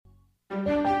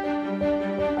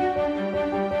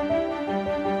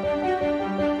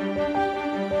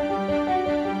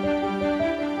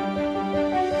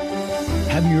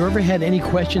you ever had any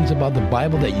questions about the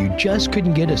Bible that you just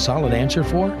couldn't get a solid answer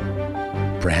for?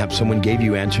 Perhaps someone gave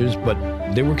you answers, but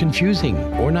they were confusing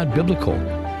or not biblical.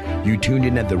 You tuned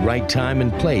in at the right time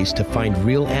and place to find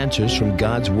real answers from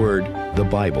God's Word, the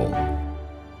Bible.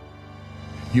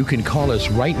 You can call us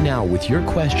right now with your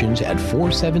questions at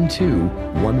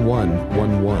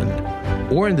 472-1111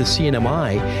 or in the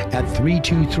CNMI at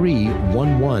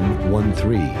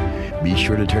 323-1113. Be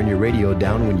sure to turn your radio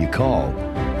down when you call.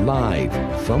 Live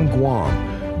from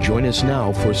Guam. Join us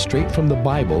now for Straight from the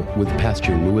Bible with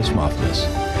Pastor Louis Moffness.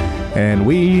 And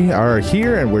we are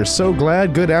here, and we're so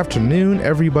glad. Good afternoon,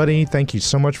 everybody. Thank you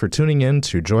so much for tuning in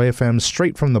to Joy FM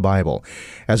Straight from the Bible.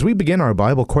 As we begin our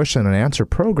Bible question and answer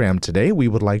program today, we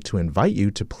would like to invite you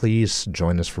to please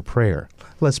join us for prayer.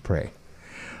 Let's pray.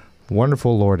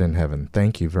 Wonderful Lord in heaven,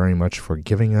 thank you very much for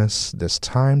giving us this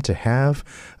time to have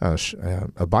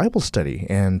a Bible study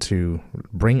and to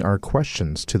bring our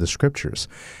questions to the Scriptures.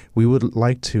 We would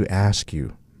like to ask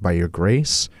you, by your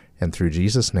grace and through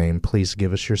Jesus' name, please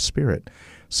give us your Spirit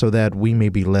so that we may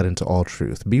be led into all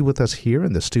truth. Be with us here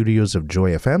in the studios of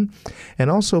Joy FM,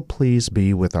 and also please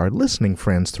be with our listening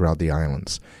friends throughout the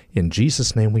islands. In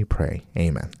Jesus' name we pray.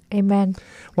 Amen. Amen.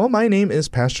 Well, my name is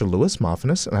Pastor Louis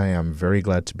Moffness, and I am very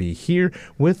glad to be here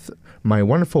with my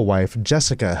wonderful wife,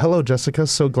 Jessica. Hello, Jessica.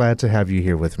 So glad to have you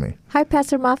here with me. Hi,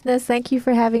 Pastor Moffness. Thank you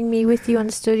for having me with you on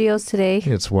the studios today.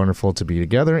 It's wonderful to be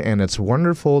together, and it's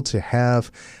wonderful to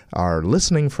have our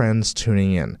listening friends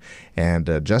tuning in.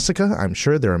 And Jessica, I'm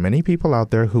sure there are many people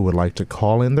out there who would like to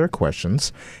call in their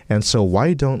questions, and so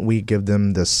why don't we give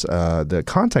them this the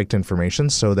contact information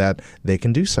so that they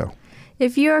can do so?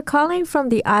 If you are calling from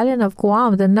the island of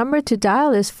Guam, the number to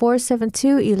dial is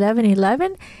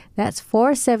 472-1111. That's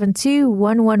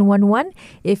 472-1111.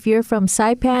 If you're from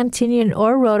Saipan, Tinian,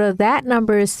 or Rota, that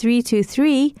number is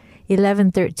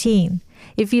 323-1113.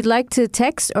 If you'd like to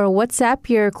text or WhatsApp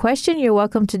your question, you're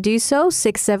welcome to do so,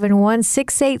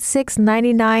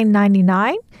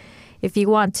 671-686-9999. If you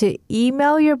want to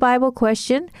email your Bible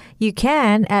question, you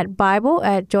can at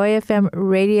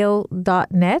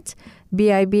bible@joyfmradio.net.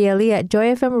 BIBLE at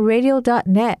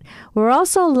joyfmradio.net. We're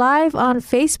also live on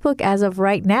Facebook as of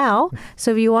right now.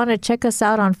 So if you want to check us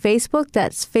out on Facebook,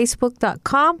 that's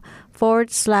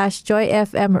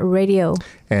facebook.com/joyfmradio.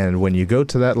 And when you go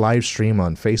to that live stream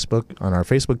on Facebook, on our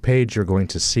Facebook page, you're going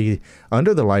to see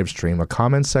under the live stream a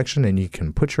comment section, and you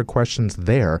can put your questions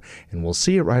there, and we'll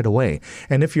see it right away.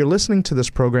 And if you're listening to this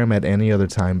program at any other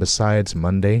time besides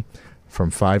Monday, from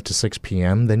 5 to 6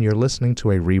 p.m., then you're listening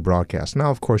to a rebroadcast.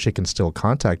 Now, of course, you can still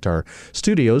contact our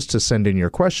studios to send in your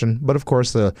question, but of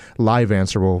course, the live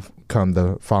answer will come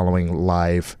the following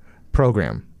live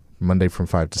program, Monday from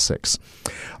 5 to 6.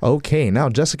 Okay, now,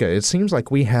 Jessica, it seems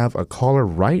like we have a caller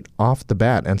right off the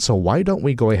bat, and so why don't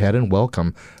we go ahead and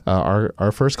welcome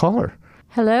our first caller?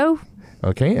 Hello?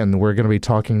 Okay, and we're going to be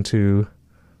talking to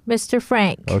Mr.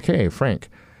 Frank. Okay, Frank.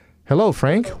 Hello,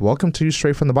 Frank. Welcome to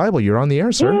Straight from the Bible. You're on the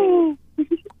air, sir.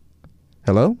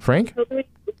 Hello, Frank?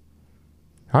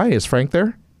 Hi, is Frank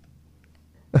there?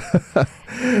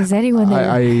 Is anyone there?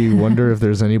 I wonder if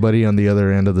there's anybody on the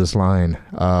other end of this line.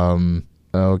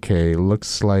 Okay,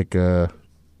 looks like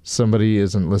somebody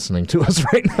isn't listening to us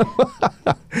right now.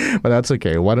 But that's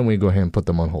okay. Why don't we go ahead and put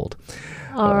them on hold?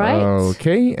 All right.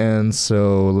 Okay, and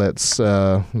so let's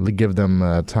give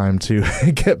them time to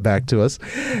get back to us.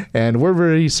 And we're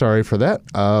very sorry for that,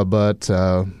 but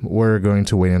we're going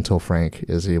to wait until Frank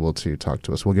is able to talk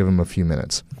to us. We'll give him a few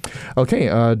minutes.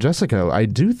 Okay, Jessica, I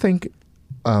do think,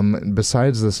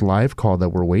 besides this live call that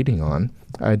we're waiting on,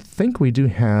 I think we do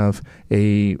have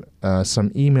some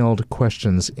emailed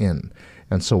questions in.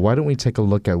 And so why don't we take a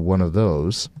look at one of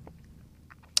those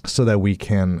so that we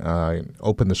can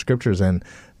open the Scriptures and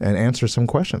answer some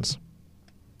questions.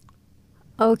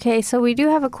 Okay, so we do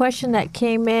have a question that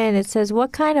came in. It says,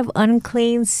 what kind of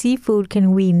unclean seafood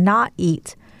can we not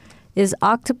eat? Is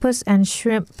octopus and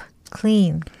shrimp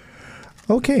clean?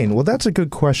 Okay, well, that's a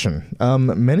good question.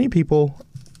 Many people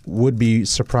would be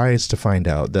surprised to find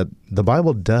out that the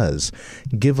Bible does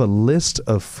give a list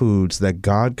of foods that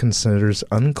God considers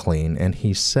unclean, and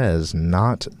he says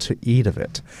not to eat of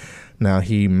it. Now,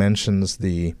 he mentions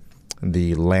the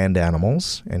land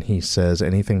animals, and he says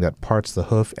anything that parts the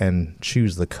hoof and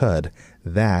chews the cud,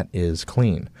 that is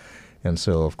clean. And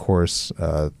so, of course,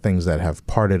 things that have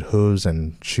parted hooves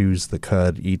and chews the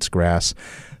cud, eats grass,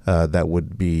 that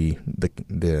would be the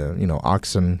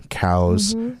oxen,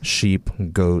 cows, sheep,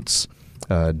 goats,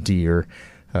 deer,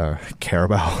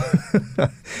 carabao.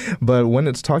 But when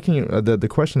it's talking, the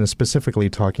question is specifically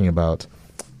talking about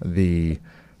the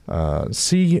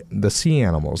sea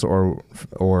animals or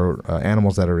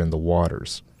animals that are in the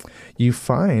waters, you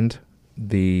find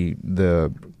the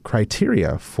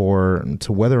criteria to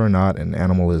whether or not an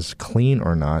animal is clean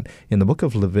or not in the book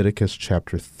of Leviticus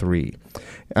chapter 3.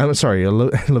 I'm sorry,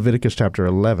 Leviticus chapter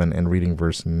 11 and reading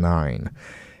verse 9.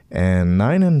 And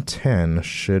 9 and 10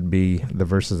 should be the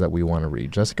verses that we want to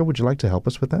read. Jessica, would you like to help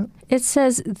us with that? It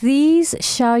says, "These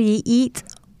shall ye eat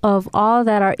of all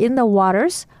that are in the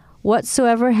waters,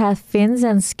 whatsoever hath fins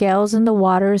and scales in the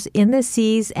waters, in the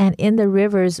seas and in the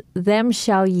rivers, them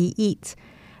shall ye eat.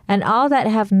 And all that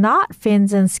have not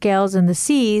fins and scales in the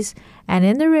seas and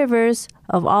in the rivers,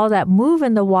 of all that move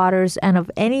in the waters, and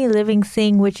of any living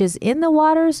thing which is in the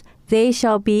waters, they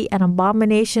shall be an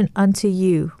abomination unto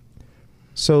you."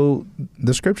 So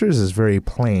the scriptures is very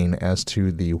plain as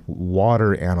to the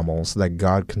water animals that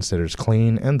God considers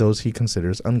clean and those he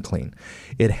considers unclean.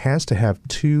 It has to have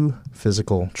two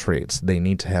physical traits. They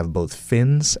need to have both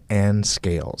fins and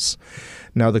scales.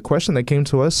 Now, the question that came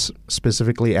to us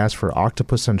specifically asked for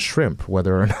octopus and shrimp,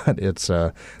 whether or not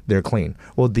they're clean.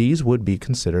 Well, these would be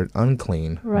considered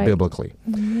unclean biblically.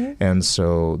 Mm-hmm. And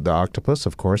so the octopus,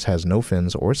 of course, has no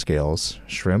fins or scales.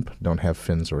 Shrimp don't have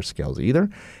fins or scales either.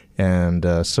 And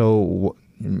so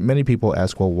many people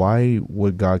ask, well, why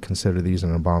would God consider these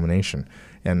an abomination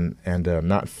and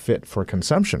not fit for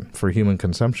consumption, for human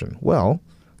consumption? Well,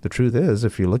 the truth is,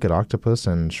 if you look at octopus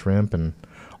and shrimp and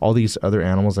all these other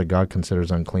animals that God considers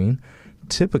unclean,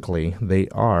 typically they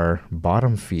are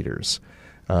bottom feeders.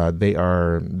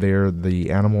 They're the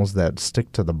animals that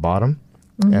stick to the bottom,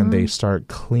 mm-hmm. and they start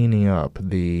cleaning up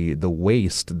the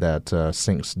waste that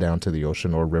sinks down to the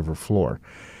ocean or river floor.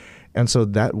 And so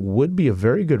that would be a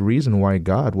very good reason why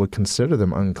God would consider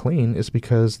them unclean, is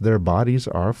because their bodies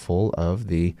are full of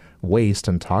the waste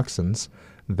and toxins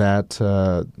that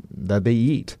they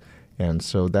eat. And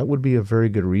so that would be a very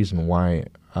good reason why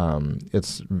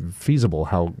it's feasible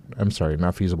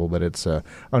not feasible, but it's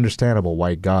understandable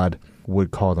why God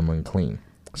would call them unclean.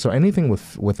 So anything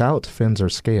without fins or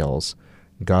scales,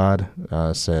 God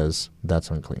says that's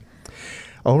unclean.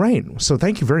 All right. So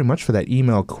thank you very much for that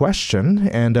email question.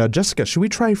 And Jessica, should we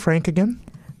try Frank again?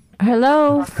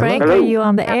 Hello, Frank. Hello. Are you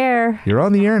on the air? You're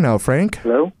on the air now, Frank.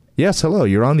 Hello? Yes, hello.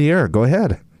 You're on the air. Go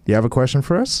ahead. You have a question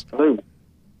for us? Hello?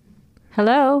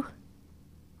 Hello?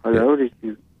 Hello? Did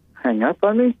you hang up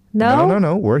on me? No.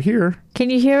 No. We're here. Can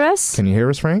you hear us? Can you hear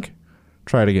us, Frank?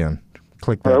 Try it again.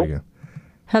 Click that again.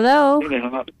 Hello?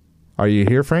 Are you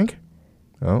here, Frank?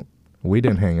 Oh. We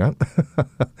didn't hang up.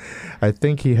 I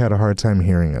think he had a hard time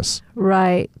hearing us.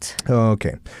 Right.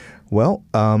 Okay. Well,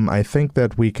 I think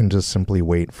that we can just simply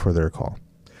wait for their call.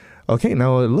 Okay,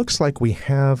 now it looks like we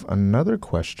have another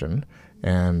question,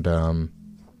 and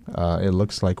it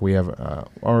looks like we have,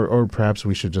 or perhaps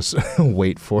we should just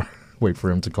wait for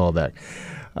him to call back.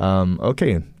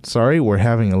 Okay, sorry, we're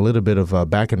having a little bit of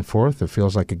back and forth. It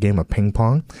feels like a game of ping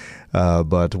pong,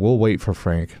 but we'll wait for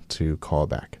Frank to call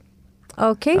back.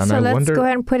 Okay, and so let's go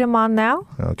ahead and put him on now.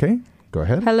 Okay, go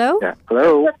ahead. Hello? Yeah,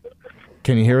 hello?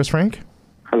 Can you hear us, Frank?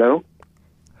 Hello?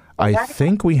 I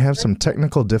think we have some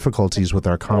technical difficulties with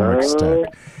our Comrex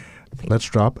tech. Let's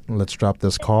drop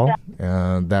this call.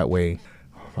 That way,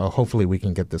 hopefully we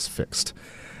can get this fixed.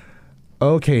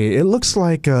 Okay, it looks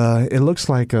like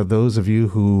those of you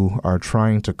who are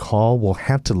trying to call will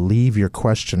have to leave your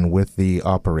question with the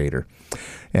operator.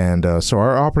 And so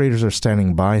our operators are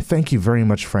standing by. Thank you very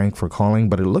much, Frank, for calling,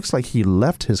 but it looks like he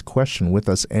left his question with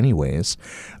us anyways.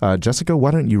 Jessica,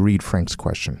 why don't you read Frank's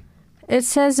question? It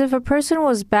says, if a person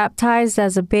was baptized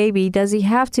as a baby, does he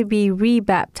have to be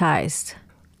rebaptized?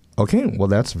 Okay, well,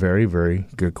 that's a very, very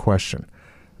good question.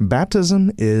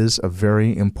 Baptism is a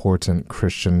very important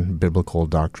Christian biblical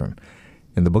doctrine.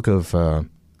 In the book of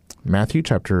Matthew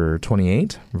chapter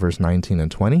 28, verse 19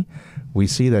 and 20, we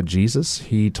see that Jesus,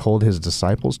 he told his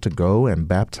disciples to go and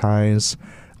baptize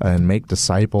and make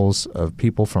disciples of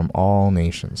people from all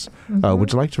nations. Mm-hmm.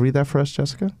 Would you like to read that for us,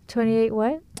 Jessica? 28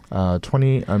 what?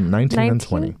 19 and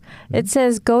 20. It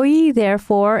says, "Go ye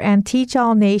therefore and teach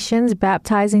all nations,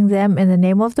 baptizing them in the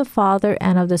name of the Father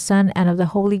and of the Son and of the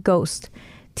Holy Ghost,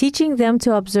 teaching them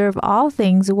to observe all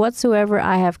things whatsoever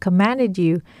I have commanded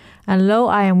you. And lo,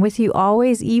 I am with you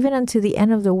always, even unto the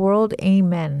end of the world.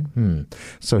 Amen."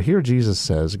 So here Jesus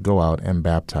says, go out and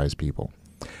baptize people.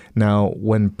 Now,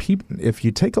 if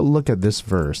you take a look at this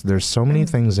verse, there's so many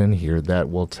things in here that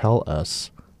will tell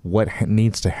us what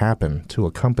needs to happen to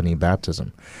accompany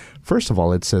baptism. First of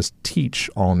all, it says, teach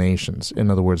all nations.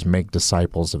 In other words, make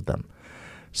disciples of them.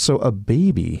 So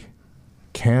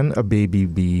can a baby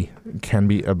be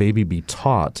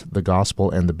taught the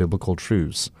gospel and the biblical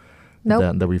truths?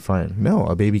 Nope. that we find. No,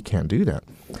 a baby can't do that.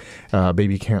 A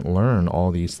baby can't learn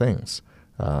all these things.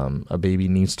 A baby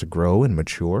needs to grow and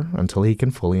mature until he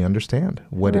can fully understand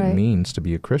what it Right. means to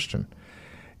be a Christian.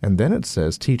 And then it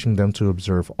says, teaching them to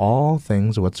observe all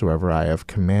things whatsoever I have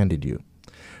commanded you.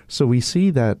 So we see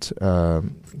that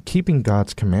keeping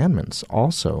God's commandments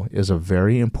also is a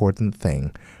very important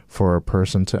thing for a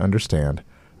person to understand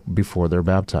before they're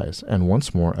baptized. And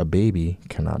once more, a baby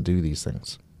cannot do these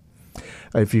things.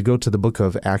 If you go to the book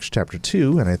of Acts chapter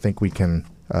 2, and I think we can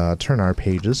turn our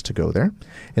pages to go there.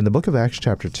 In the book of Acts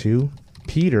chapter 2,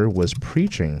 Peter was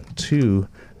preaching to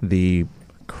the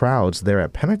crowds there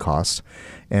at Pentecost,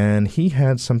 and he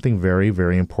had something very,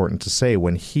 very important to say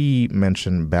when he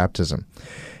mentioned baptism.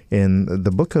 In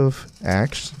the book of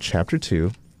Acts chapter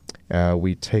 2,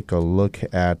 we take a look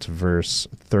at verse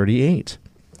 38.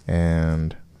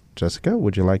 And Jessica,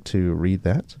 would you like to read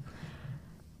that?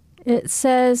 It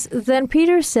says, Then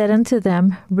Peter said unto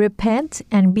them, Repent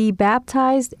and be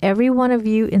baptized every one of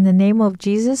you in the name of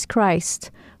Jesus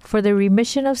Christ for the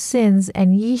remission of sins,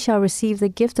 and ye shall receive the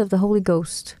gift of the Holy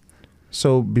Ghost.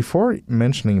 So before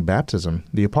mentioning baptism,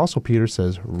 the Apostle Peter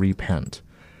says, repent.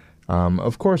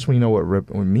 Of course, we know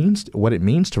what it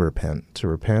means to repent. To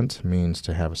repent means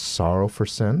to have sorrow for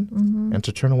sin and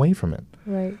to turn away from it.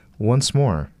 Right. Once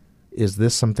more, is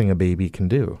this something a baby can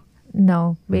do?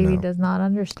 No, baby No. does not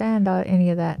understand any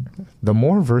of that. The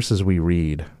more verses we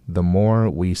read, the more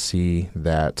we see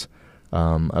that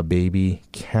a baby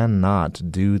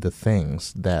cannot do the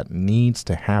things that needs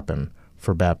to happen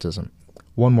for baptism.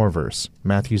 One more verse,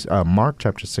 Mark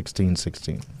chapter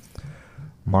 16:16.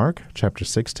 Mark chapter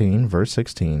 16, verse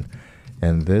 16,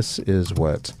 and this is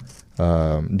what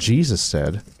Jesus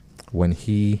said when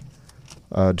he,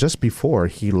 just before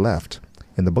he left.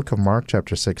 In the book of Mark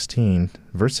chapter 16,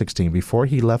 verse 16, before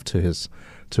he left to his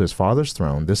Father's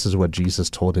throne, this is what Jesus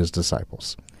told his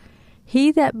disciples.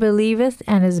 He that believeth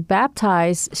and is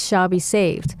baptized shall be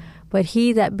saved, but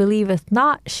he that believeth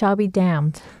not shall be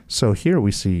damned. So here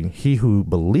we see he who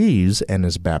believes and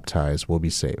is baptized will be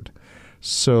saved.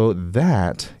 So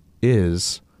that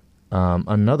is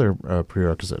another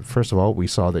prerequisite. First of all, we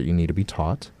saw that you need to be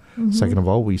taught. Second of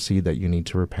all, we see that you need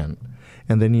to repent.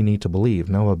 And then you need to believe.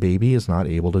 Now, a baby is not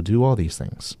able to do all these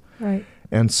things. Right.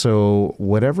 And so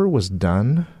whatever was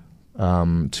done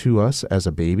to us as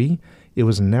a baby, it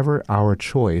was never our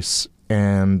choice,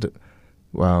 and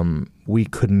we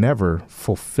could never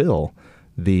fulfill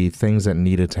the things that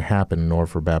needed to happen in order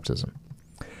for baptism.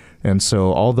 And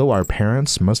so although our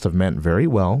parents must have meant very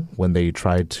well when they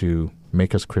tried to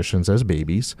make us Christians as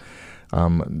babies,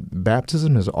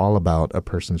 baptism is all about a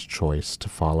person's choice to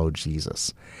follow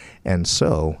Jesus. And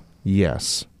so,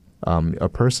 yes, a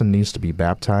person needs to be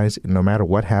baptized no matter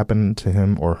what happened to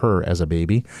him or her as a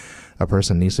baby. A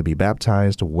person needs to be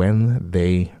baptized when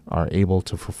they are able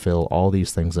to fulfill all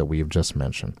these things that we have just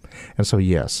mentioned. And so,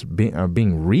 yes,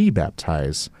 being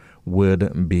re-baptized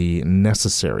would be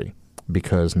necessary,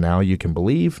 because now you can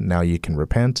believe, now you can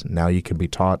repent, now you can be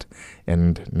taught,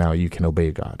 and now you can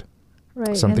obey God.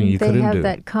 Right. Something and you couldn't they have do.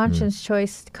 that conscious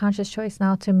choice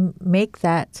now to make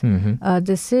that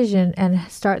decision and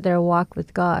start their walk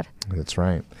with God. That's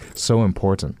right. So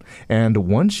important. And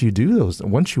once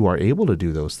you are able to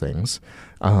do those things,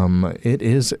 it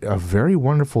is a very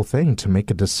wonderful thing to make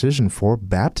a decision for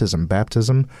baptism.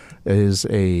 Baptism is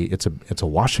it's a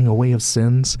washing away of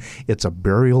sins. It's a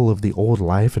burial of the old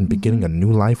life and beginning a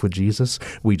new life with Jesus.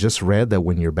 We just read that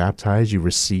when you're baptized, you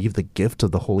receive the gift of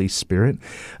the Holy Spirit.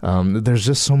 There's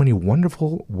just so many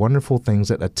wonderful, wonderful things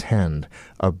that attend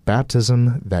a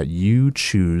baptism that you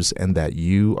choose and that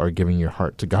you are giving your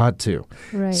heart to God to.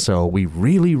 Right. So we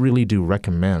really, really do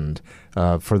recommend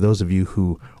for those of you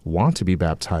who want to be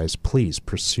baptized, please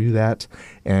pursue that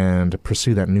and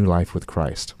pursue that new life with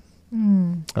Christ.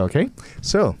 Okay?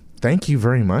 So thank you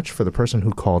very much for the person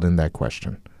who called in that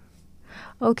question.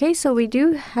 Okay, so we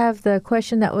do have the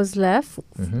question that was left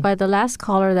by the last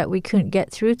caller that we couldn't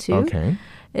get through to. Okay.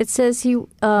 It says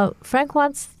Frank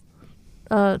wants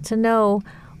to know,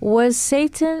 was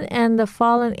Satan and the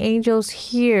fallen angels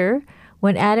here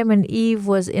when Adam and Eve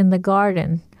was in the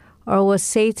garden, or was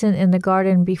Satan in the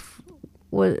garden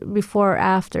before or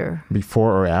after?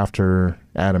 Before or after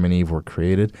Adam and Eve were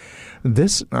created.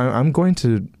 I'm going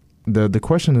to, the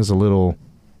question is a little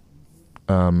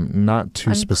not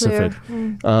too Unclear. specific,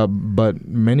 but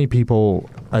many people,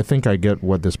 I think I get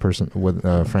what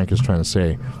Frank is trying to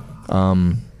say.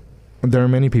 There are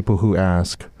many people who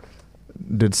ask,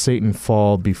 did Satan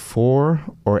fall before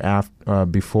or after,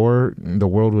 before the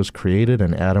world was created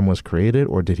and Adam was created,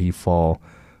 or did he fall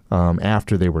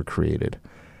after they were created?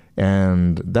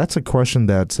 And that's a question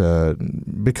that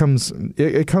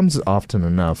it comes often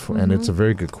enough, and it's a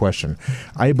very good question.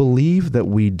 I believe that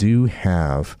we do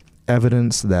have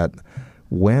evidence that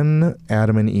when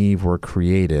Adam and Eve were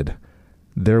created,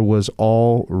 there was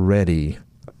already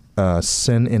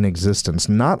sin in existence,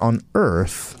 not on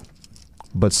earth,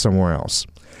 but somewhere else.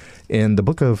 In the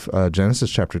book of Genesis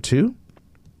chapter 2,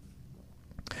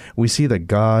 we see that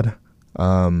God,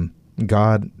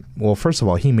 well, first of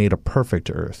all, he made a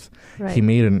perfect earth. Right. He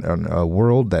made a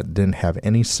world that didn't have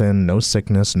any sin, no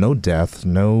sickness, no death,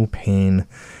 no pain.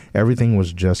 Everything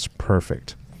was just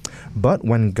perfect. But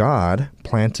when God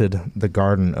planted the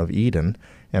Garden of Eden,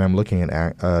 and I'm looking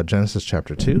at Genesis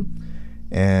chapter 2,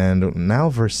 and now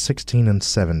verse 16 and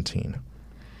 17.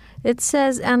 It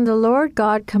says, "And the Lord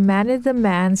God commanded the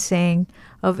man, saying,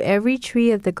 Of every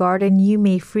tree of the garden you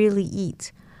may freely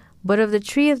eat, but of the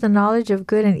tree of the knowledge of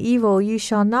good and evil you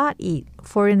shall not eat,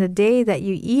 for in the day that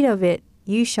you eat of it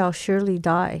you shall surely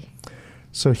die."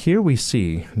 So here we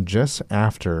see, just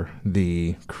after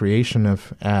the creation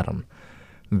of Adam,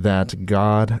 that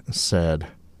God said,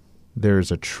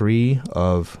 there's a tree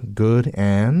of good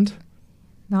and...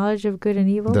 Knowledge of good and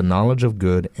evil? The knowledge of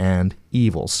good and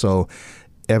evil. So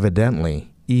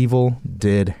evidently, evil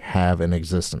did have an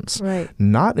existence. Right.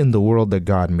 Not in the world that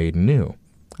God made new.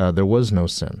 There was no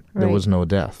sin. There Right. was no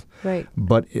death. Right.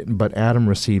 But Adam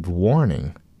received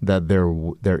warning that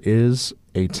there is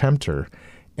a tempter,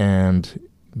 and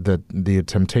the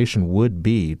temptation would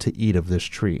be to eat of this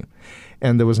tree.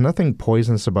 And there was nothing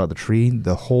poisonous about the tree.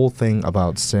 The whole thing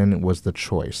about sin was the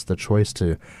choice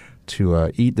to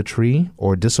eat the tree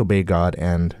or disobey God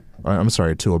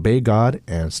to obey God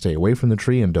and stay away from the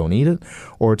tree and don't eat it,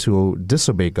 or to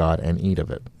disobey God and eat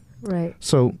of it. Right.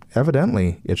 So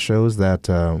evidently, it shows that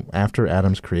after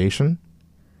Adam's creation,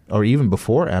 or even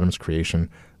before Adam's creation,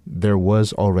 there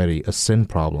was already a sin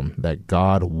problem that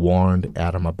God warned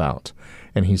Adam about.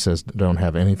 And he says, don't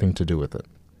have anything to do with it.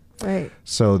 Right.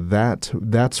 So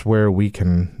that's where we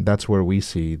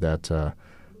see that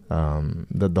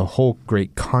the whole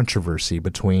great controversy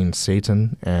between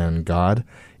Satan and God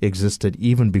existed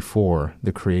even before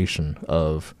the creation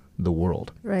of the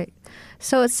world. Right.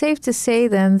 So it's safe to say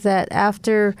then that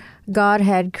after God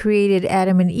had created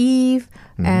Adam and Eve,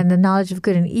 and the knowledge of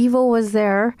good and evil was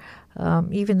there,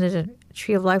 even the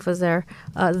tree of life was there,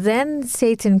 then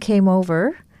Satan came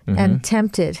over and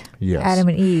tempted Yes. Adam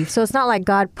and Eve. So it's not like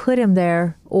God put him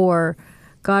there or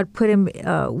God put him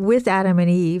with Adam and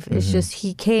Eve. It's just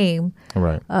he came.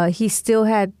 Right. He still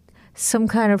had some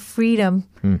kind of freedom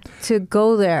to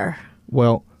go there.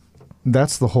 Well,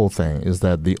 that's the whole thing, is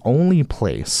that the only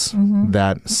place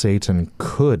that Satan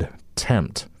could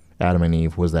tempt Adam and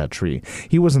Eve was that tree.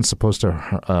 He wasn't supposed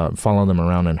to follow them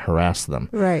around and harass them.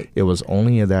 Right. It was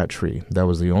only at that tree. That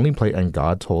was the only place, and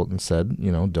God told and said,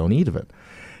 don't eat of it.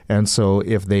 And so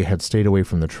if they had stayed away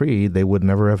from the tree, they would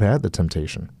never have had the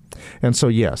temptation. And so,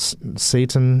 yes,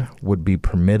 Satan would be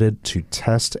permitted to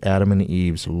test Adam and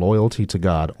Eve's loyalty to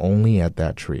God only at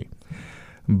that tree.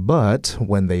 But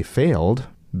when they failed,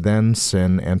 then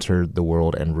sin entered the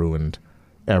world and ruined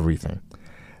everything.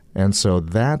 And so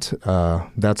that's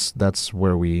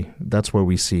where we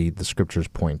see the scriptures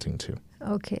pointing to.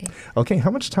 Okay. Okay,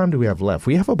 how much time do we have left?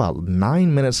 We have about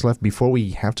 9 minutes left before we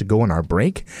have to go on our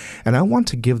break. And I want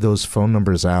to give those phone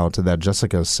numbers out that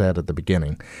Jessica said at the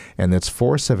beginning. And it's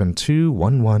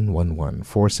 472-1111,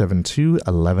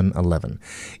 472-1111.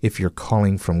 If you're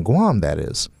calling from Guam, that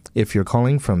is. If you're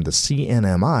calling from the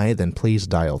CNMI, then please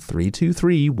dial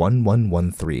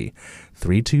 323-1113,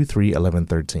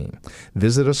 323-1113.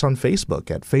 Visit us on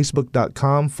Facebook at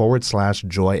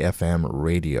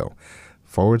facebook.com/JoyFMRadio.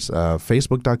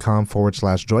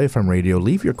 Facebook.com/JoyFM Radio.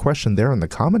 Leave your question there in the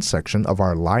comments section of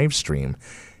our live stream,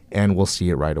 and we'll see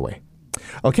it right away.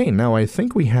 Okay, now I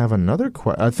think we have another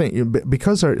question. I think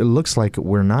because it looks like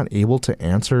we're not able to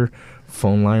answer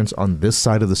phone lines on this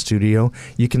side of the studio,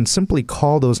 you can simply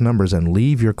call those numbers and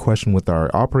leave your question with our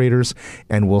operators,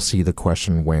 and we'll see the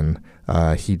question when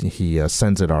he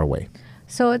sends it our way.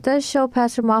 So it does show,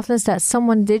 Pastor Mofflins, that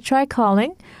someone did try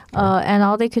calling, and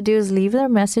all they could do is leave their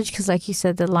message because, like you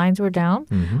said, the lines were down.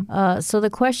 So the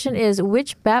question is,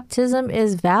 which baptism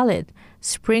is valid?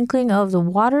 Sprinkling of the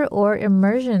water or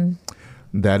immersion?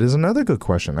 That is another good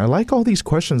question. I like all these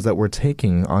questions that we're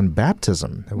taking on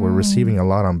baptism. We're receiving a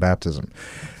lot on baptism.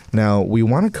 Now, we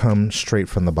want to come straight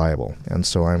from the Bible, and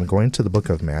so I'm going to the book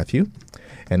of Matthew.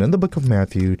 And in the book of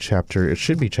Matthew, it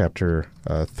should be chapter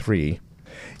 3.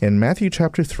 In Matthew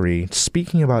chapter 3,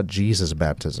 speaking about Jesus'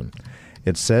 baptism,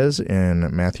 it says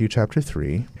in Matthew chapter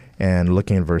 3, and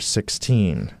looking at verse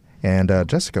 16. And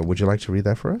Jessica, would you like to read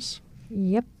that for us?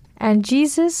 Yep. And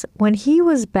Jesus, when he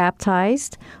was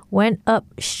baptized, went up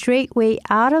straightway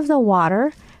out of the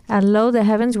water, and lo, the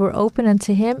heavens were opened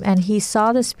unto him, and he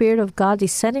saw the Spirit of God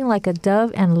descending like a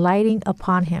dove and lighting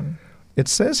upon him. It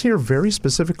says here very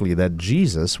specifically that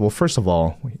Jesus, well, first of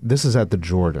all, this is at the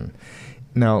Jordan.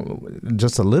 Now,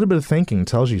 just a little bit of thinking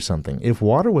tells you something. If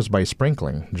water was by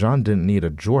sprinkling, John didn't need a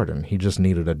Jordan. He just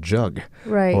needed a jug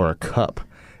or a cup.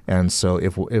 And so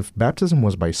if baptism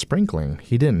was by sprinkling,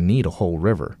 he didn't need a whole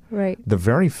river. Right. The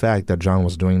very fact that John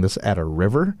was doing this at a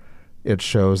river, it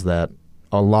shows that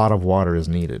a lot of water is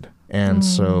needed. And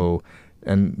so,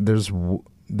 and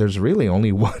there's really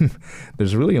only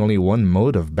one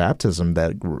mode of baptism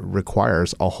that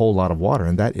requires a whole lot of water,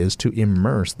 and that is to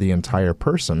immerse the entire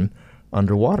person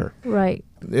underwater. Right.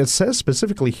 It says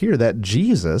specifically here that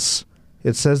Jesus,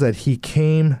 it says that he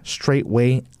came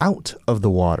straightway out of the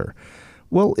water.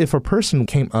 Well, if a person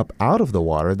came up out of the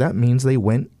water, that means they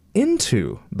went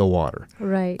into the water.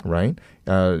 Right. Right?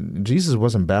 Jesus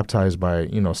wasn't baptized by,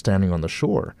 standing on the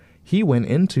shore. He went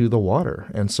into the water,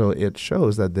 and so it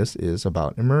shows that this is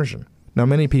about immersion. Now,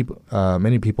 many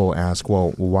people ask,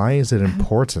 well, why is it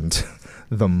important,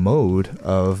 the mode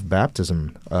of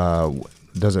baptism?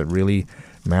 Does it really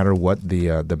matter what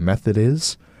the method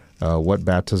is? What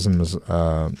baptism is,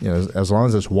 as long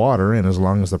as it's water and as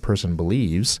long as the person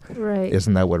believes, right.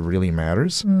 Isn't that what really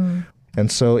matters? And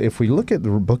so if we look at the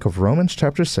book of Romans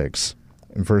chapter 6,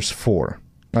 verse 4,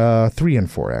 3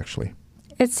 and 4 actually.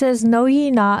 It says, Know ye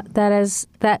not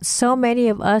that so many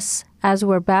of us as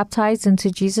were baptized into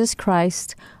Jesus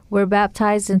Christ were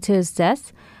baptized into his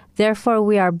death? Therefore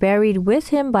we are buried with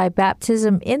him by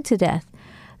baptism into death,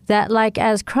 that like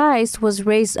as Christ was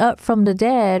raised up from the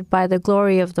dead by the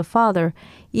glory of the Father,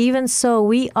 even so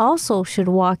we also should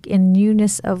walk in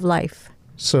newness of life.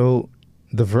 So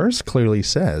the verse clearly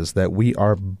says that we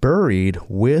are buried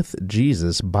with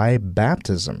Jesus by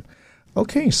baptism.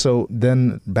 Okay, so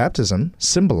then baptism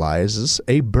symbolizes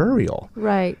a burial.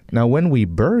 Right. Now, when we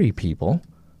bury people,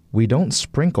 we don't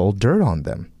sprinkle dirt on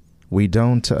them. We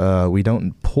don't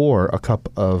pour a cup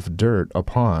of dirt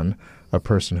upon a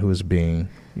person who is being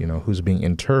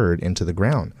interred into the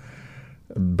ground.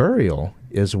 Burial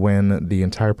is when the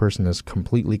entire person is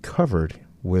completely covered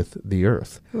with the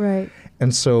earth. Right.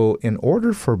 And so in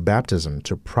order for baptism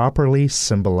to properly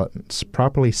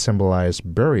symbolize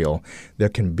burial, there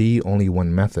can be only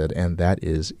one method, and that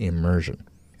is immersion.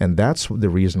 And that's the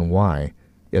reason why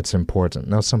it's important.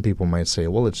 Now, some people might say,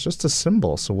 well, it's just a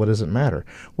symbol, so what does it matter?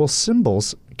 Well,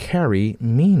 symbols carry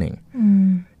meaning.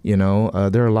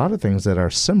 There are a lot of things that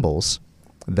are symbols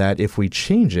that if we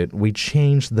change it, we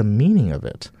change the meaning of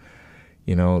it.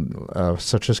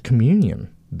 Such as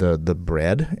communion. The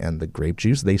bread and the grape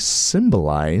juice, they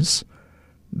symbolize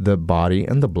the body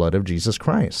and the blood of Jesus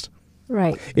Christ.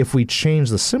 Right. If we change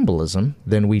the symbolism,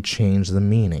 then we change the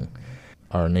meaning.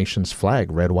 Our nation's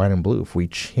flag, red, white, and blue, if we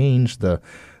change the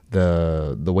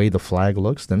way the flag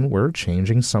looks, then we're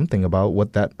changing something about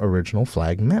what that original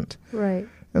flag meant. Right.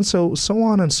 And so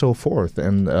on and so forth.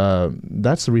 And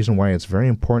that's the reason why it's very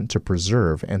important to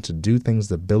preserve and to do things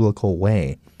the biblical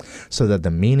way so that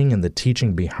the meaning and the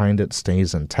teaching behind it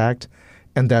stays intact.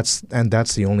 And that's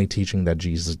the only teaching that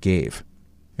Jesus gave.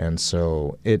 And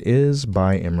so it is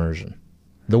by immersion.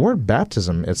 The word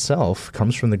baptism itself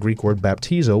comes from the Greek word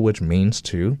baptizo, which means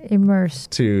to immerse,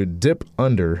 to dip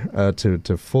under,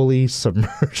 to fully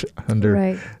submerge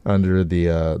under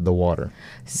the water.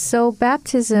 So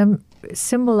baptism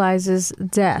symbolizes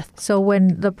death. So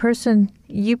when the person,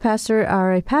 you pastor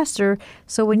are a pastor,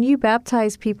 so when you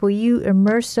baptize people, you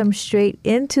immerse them straight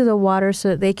into the water so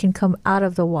that they can come out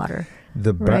of the water.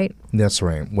 Right? That's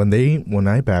right. When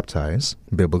I baptize,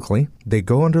 biblically, they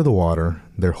go under the water,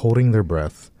 they're holding their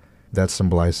breath. That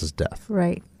symbolizes death.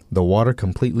 Right. The water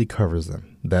completely covers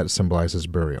them. That symbolizes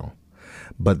burial.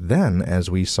 But then,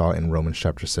 as we saw in Romans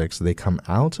chapter 6, they come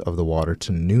out of the water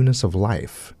to newness of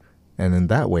life. And in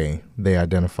that way, they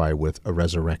identify with a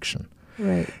resurrection.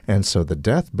 Right. And so the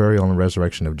death, burial, and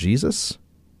resurrection of Jesus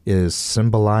is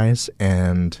symbolized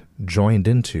and joined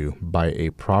into by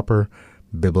a proper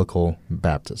biblical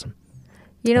baptism.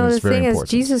 The thing is,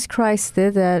 Jesus Christ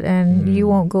did that, and you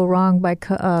won't go wrong by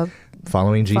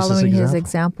following his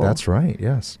example. That's right,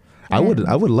 yes. Yeah.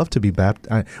 I would love to be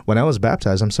baptized. When I was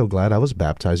baptized, I'm so glad I was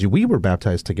baptized. We were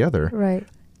baptized together. Right.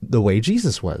 The way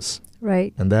Jesus was.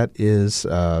 Right. And that is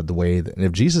the way,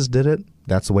 if Jesus did it,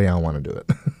 that's the way I want to do it.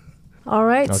 All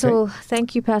right. Okay. So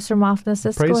thank you, Pastor Moffness.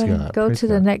 Let's Praise go ahead God. and go Praise to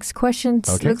the God. next question.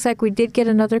 Okay. Looks like we did get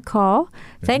another call.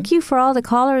 Thank you for all the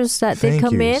callers that did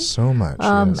come in. Thank you so much.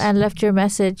 And left your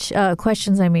message,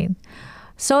 questions, I mean.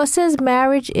 So it says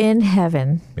marriage in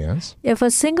heaven. Yes. If a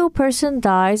single person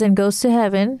dies and goes to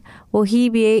heaven, will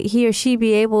he or she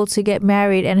be able to get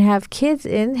married and have kids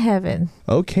in heaven?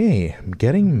 Okay,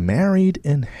 getting married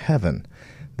in heaven.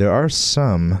 There are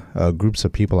some groups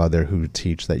of people out there who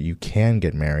teach that you can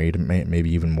get married,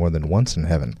 maybe even more than once in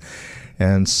heaven.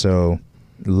 And so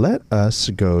let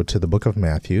us go to the book of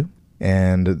Matthew,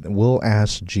 and we'll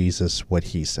ask Jesus what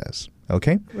he says.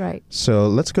 Okay? Right. So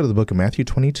let's go to the book of Matthew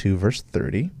 22, verse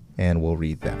 30, and we'll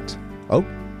read that. Oh,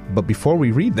 but before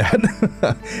we read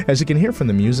that, as you can hear from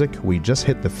the music, we just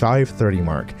hit the 5:30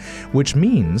 mark, which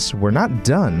means we're not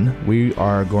done. We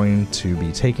are going to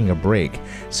be taking a break.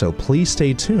 So please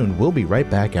stay tuned. We'll be right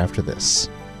back after this.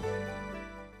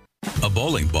 A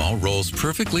bowling ball rolls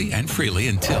perfectly and freely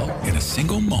until, in a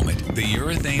single moment, the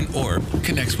urethane orb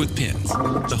connects with pins.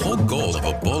 The whole goal of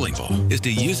a bowling ball is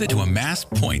to use it to amass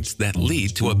points that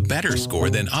lead to a better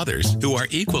score than others who are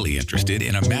equally interested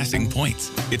in amassing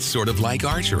points. It's sort of like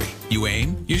archery. You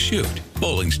aim, you shoot.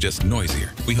 Bowling's just noisier.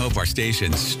 We hope our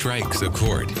station strikes a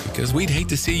chord, because we'd hate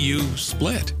to see you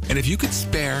split. And if you could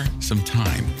spare some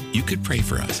time, you could pray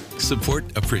for us.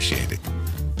 Support appreciated.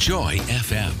 Joy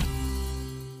FM.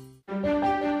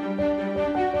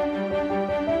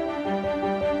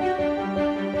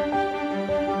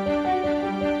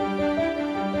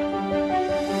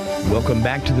 Welcome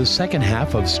back to the second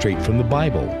half of Straight from the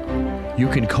Bible. You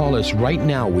can call us right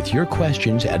now with your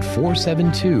questions at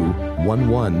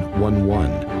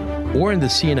 472-1111 or in the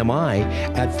CNMI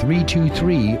at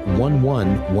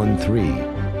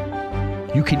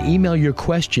 323-1113. You can email your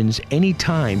questions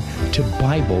anytime to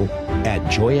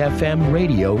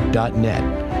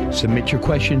bible@joyfmradio.net. Submit your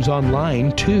questions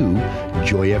online to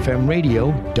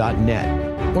joyfmradio.net.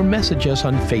 Or message us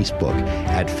on Facebook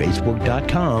at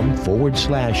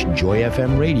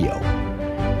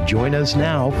facebook.com/JoyFMRadio. Join us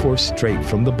now for Straight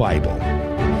from the Bible.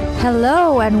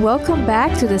 Hello, and welcome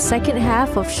back to the second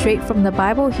half of Straight from the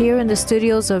Bible here in the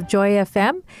studios of Joy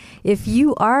FM. If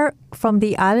you are from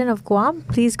the island of Guam,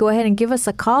 please go ahead and give us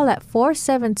a call at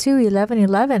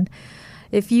 472-1111.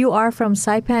 If you are from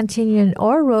Saipan, Tinian,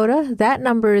 or Rota, that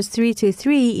number is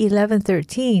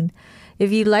 323-1113.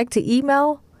 If you'd like to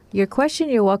email your question,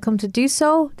 you're welcome to do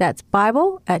so. That's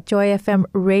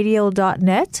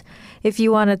bible@joyfmradio.net. If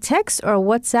you want to text or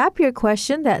WhatsApp your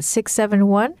question, that's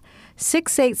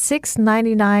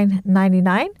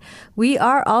 671-686-9999. We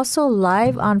are also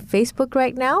live on Facebook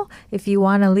right now. If you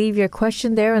want to leave your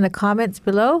question there in the comments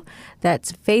below,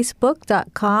 that's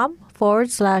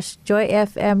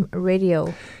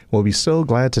facebook.com/JoyFMRadio. We'll be so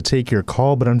glad to take your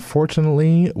call, but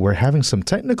unfortunately, we're having some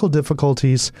technical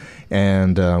difficulties,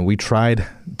 and we tried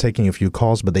taking a few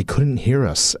calls, but they couldn't hear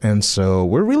us, and so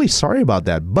we're really sorry about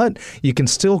that. But you can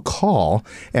still call,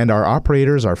 and our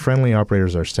friendly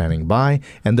operators are standing by,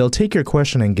 and they'll take your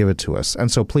question and give it to us.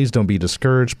 And so please don't be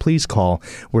discouraged. Please call.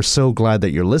 We're so glad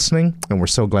that you're listening, and we're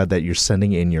so glad that you're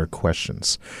sending in your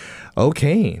questions.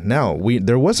 Okay, now,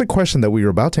 there was a question that we were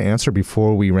about to answer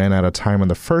before we ran out of time in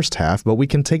the first half, but we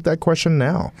can take that question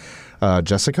now.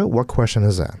 Jessica, what question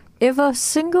is that? If a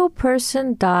single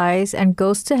person dies and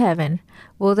goes to heaven,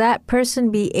 will that person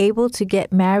be able to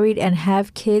get married and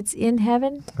have kids in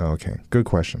heaven? Okay, good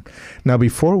question. Now,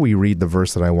 before we read the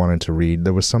verse that I wanted to read,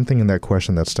 there was something in that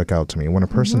question that stuck out to me. When a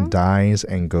person dies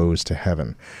and goes to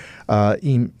heaven,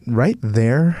 right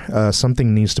there,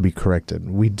 something needs to be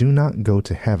corrected. We do not go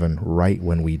to heaven right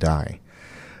when we die.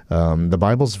 The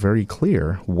Bible's very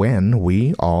clear when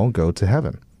we all go to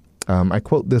heaven. I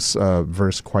quote this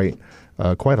verse quite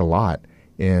a lot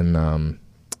in our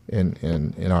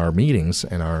meetings,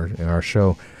 in our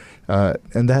show,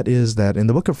 and that is that in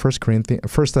the book of 1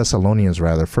 Thessalonians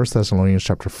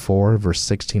chapter 4, verse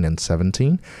 16 and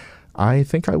 17. I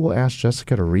think I will ask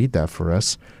Jessica to read that for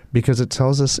us, because it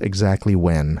tells us exactly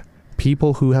when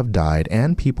people who have died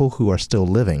and people who are still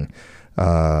living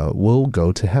will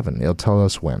go to heaven. It'll tell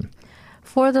us when.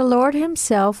 For the Lord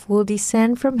himself will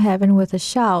descend from heaven with a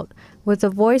shout, with the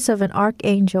voice of an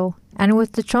archangel, and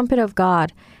with the trumpet of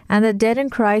God, and the dead in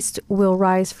Christ will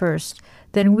rise first.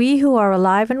 Then we who are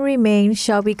alive and remain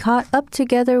shall be caught up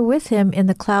together with him in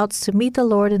the clouds to meet the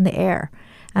Lord in the air,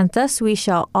 and thus we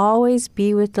shall always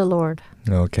be with the Lord.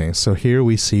 Okay, so here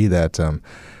we see that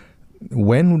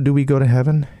when do we go to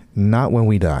heaven? Not when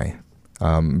we die.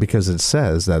 Because it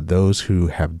says that those who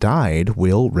have died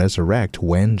will resurrect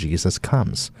when Jesus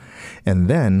comes. And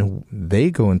then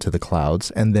they go into the clouds,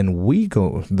 and then we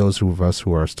go, those of us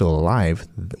who are still alive,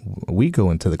 we go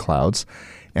into the clouds,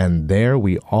 and there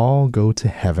we all go to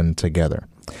heaven together.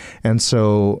 And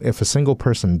so if a single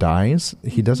person dies,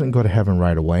 he doesn't go to heaven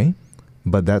right away.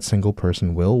 but that single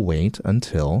person will wait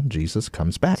until Jesus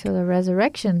comes back. Until the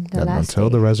resurrection, Until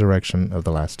the resurrection of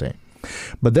the last day.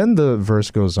 But then the verse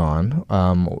goes on.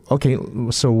 Okay,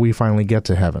 so we finally get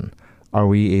to heaven. Are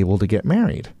we able to get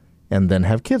married and then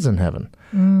have kids in heaven?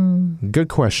 Good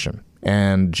question.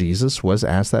 And Jesus was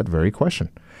asked that very question.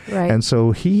 Right. And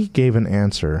so he gave an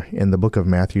answer in the book of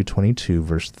Matthew 22,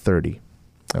 verse 30.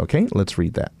 Okay, let's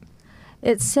read that.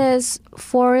 It says,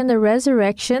 "For in the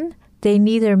resurrection they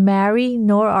neither marry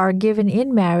nor are given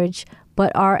in marriage,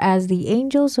 but are as the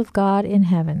angels of God in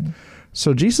heaven."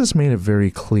 So Jesus made it very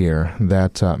clear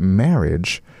that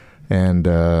marriage and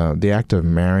the act of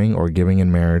marrying or giving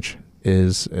in marriage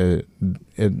is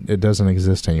it doesn't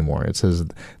exist anymore. It says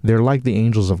they're like the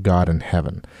angels of God in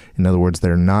heaven. In other words,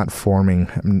 they're not forming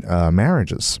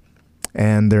marriages,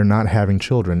 and they're not having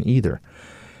children either.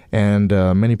 And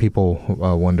many people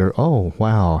wonder, oh,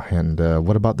 wow, and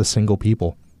what about the single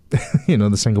people?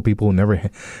 The single people who never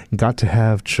got to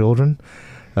have children,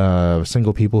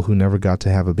 single people who never got to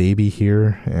have a baby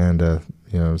here, and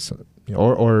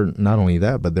or not only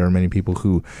that, but there are many people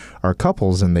who are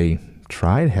couples and they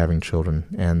tried having children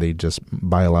and they just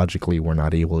biologically were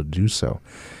not able to do so.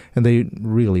 And they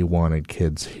really wanted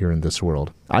kids here in this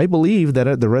world. I believe that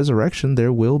at the resurrection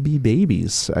there will be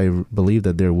babies. I believe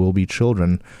that there will be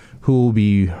children who will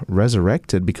be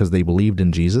resurrected because they believed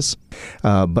in Jesus,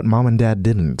 but mom and dad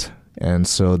didn't. And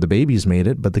so the babies made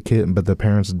it, but the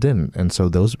parents didn't. And so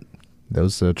those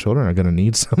children are going to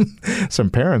need some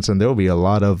parents, and there'll be a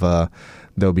lot of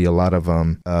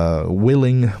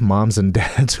willing moms and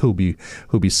dads who'll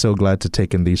be so glad to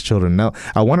take in these children. Now,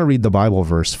 I want to read the Bible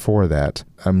verse for that.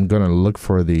 I'm going to look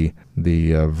for the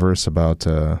verse about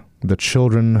the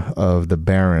children of the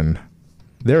barren.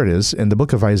 There it is, in the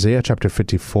book of Isaiah, chapter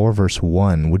 54, verse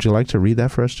 1. Would you like to read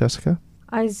that for us, Jessica?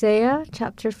 Isaiah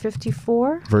chapter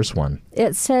 54. Verse 1.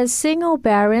 It says, "Sing, O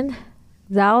barren,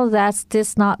 thou that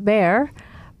didst not bear.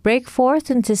 Break forth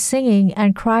into singing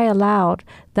and cry aloud,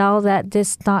 thou that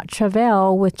didst not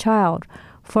travail with child.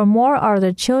 For more are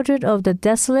the children of the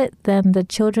desolate than the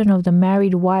children of the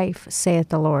married wife, saith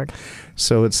the Lord."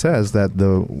 So it says that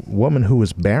the woman who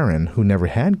was barren, who never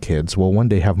had kids, will one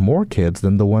day have more kids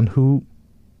than the one who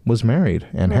was married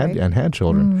and had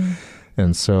children.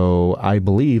 And so I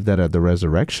believe that at the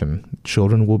resurrection,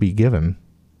 children will be given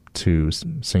to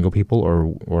single people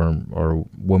or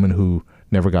women who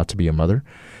never got to be a mother.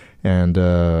 And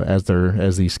as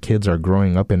these kids are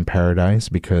growing up in paradise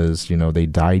because they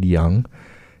died young,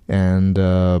 and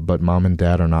but mom and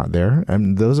dad are not there,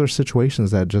 and those are situations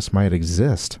that just might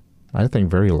exist. I think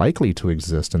very likely to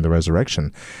exist in the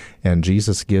resurrection. And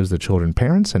Jesus gives the children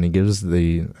parents, and he gives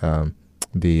these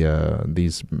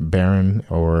barren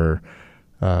or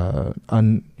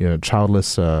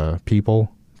childless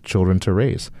people children to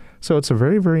raise. So it's a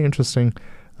very, very interesting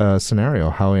scenario.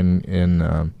 How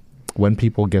in when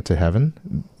people get to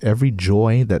heaven, every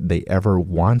joy that they ever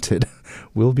wanted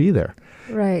will be there.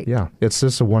 Right. Yeah, it's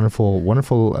just a wonderful,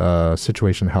 wonderful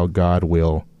situation. How God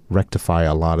will rectify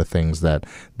a lot of things that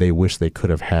they wish they could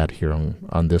have had here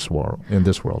on this world, in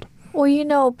this world.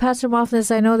 Well, Pastor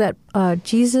Moffness, I know that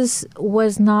Jesus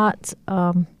was not,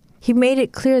 he made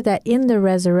it clear that in the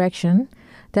resurrection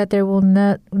that there will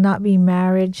not be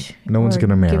marriage. No one's going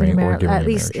to marry or give at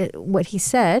least what he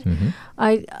said.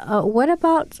 Mm-hmm. What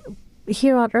about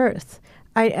here on earth?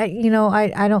 I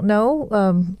don't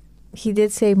know. He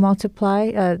did say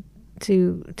multiply,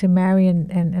 to marry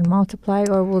and multiply,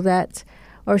 or will that,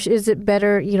 or is it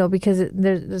better, because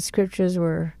the scriptures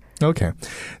were... Okay.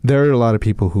 There are a lot of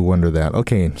people who wonder that.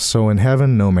 Okay, so in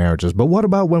heaven, no marriages. But what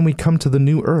about when we come to the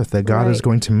new earth that God is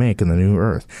going to make in the new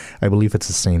earth? I believe it's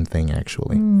the same thing,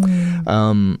 actually.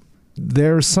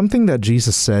 There's something that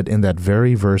Jesus said in that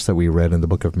very verse that we read in the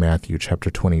book of Matthew,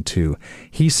 chapter 22.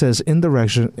 He says, in the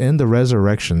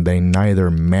resurrection, they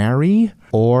neither marry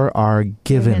or are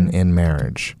given in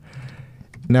marriage.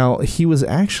 Now, he was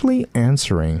actually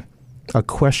answering a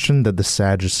question that the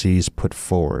Sadducees put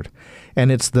forward. And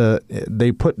it's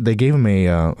they gave him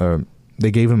an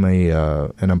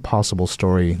impossible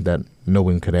story that no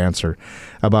one could answer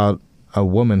about a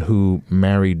woman who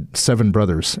married 7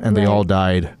 brothers and they all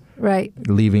died,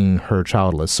 leaving her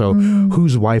childless. So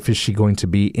whose wife is she going to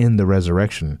be in the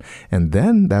resurrection? And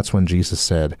then that's when Jesus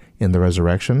said, in the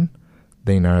resurrection,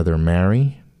 they neither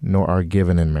marry nor are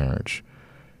given in marriage.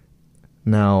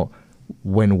 Now,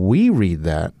 when we read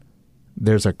that,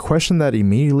 there's a question that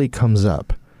immediately comes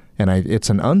up. And it's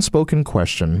an unspoken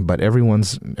question, but everyone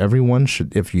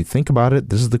should, if you think about it,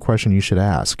 this is the question you should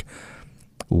ask.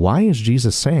 Why is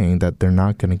Jesus saying that they're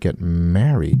not going to get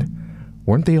married?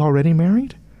 Weren't they already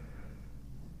married?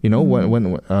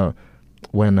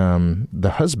 when the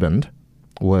husband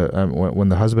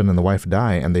and the wife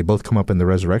die and they both come up in the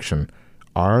resurrection,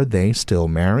 are they still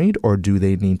married or do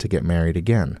they need to get married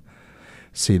again?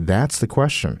 See, that's the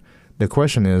question. The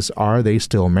question is, are they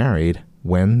still married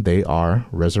when they are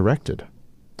resurrected?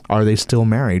 Are they still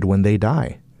married when they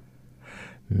die?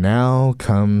 Now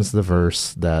comes the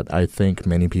verse that I think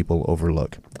many people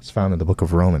overlook. It's found in the book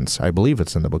of Romans. I believe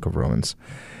it's in the book of Romans.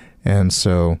 And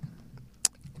so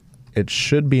it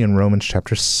should be in Romans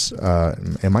chapter,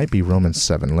 it might be Romans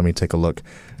 7. Let me take a look.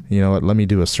 You know what? Let me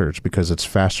do a search because it's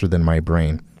faster than my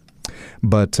brain.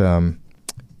 But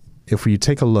if we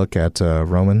take a look at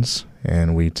Romans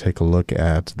and we take a look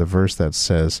at the verse that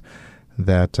says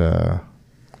that...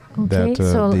 I'm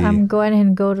going ahead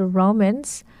and go to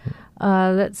Romans.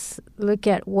 Let's look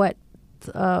at what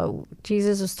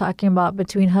Jesus was talking about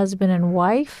between husband and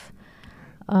wife.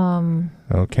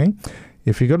 Okay.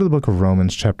 If you go to the book of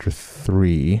Romans chapter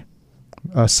 7,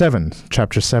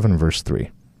 verse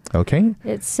 3. Okay?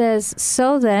 It says,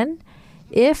 "So then,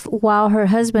 if while her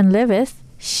husband liveth,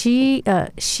 she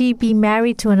be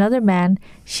married to another man,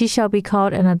 she shall be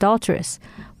called an adulteress.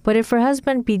 But if her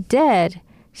husband be dead,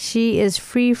 she is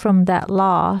free from that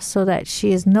law, so that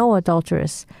she is no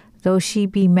adulteress, though she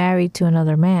be married to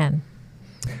another man."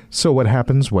 So what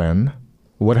happens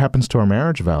to our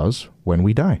marriage vows when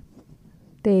we die?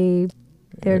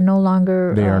 They're no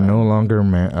longer... They are no longer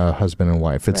husband and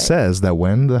wife. It right. says that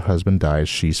when the husband dies,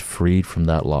 she's freed from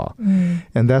that law.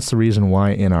 And that's the reason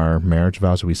why in our marriage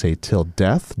vows we say, till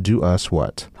death do us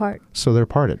what? Part. So they're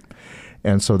parted.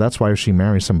 And so that's why if she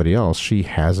marries somebody else, she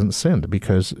hasn't sinned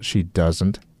because she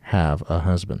doesn't have a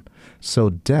husband. So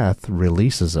death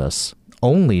releases us.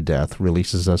 Only death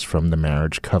releases us from the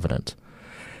marriage covenant.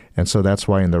 And so that's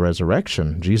why in the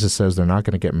resurrection, Jesus says they're not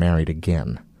going to get married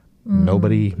again.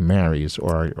 Nobody marries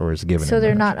or is given. So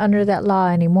they're not under that law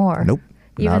anymore. Nope.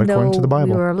 Even not according to the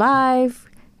Bible. We were alive,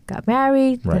 got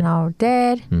married, right. then all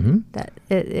dead. Mm-hmm. That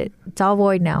it's all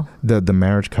void now. The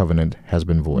marriage covenant has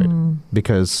been void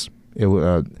because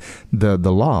the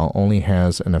law only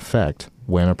has an effect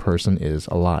when a person is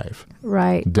alive.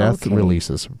 Right. Death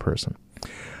releases a person.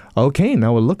 Okay,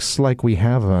 now it looks like we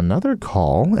have another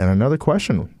call and another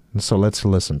question. So let's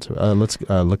listen to. Let's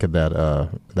look at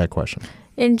that question.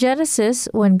 In Genesis,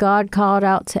 when God called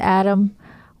out to Adam,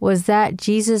 was that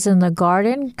Jesus in the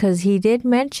garden? Because he did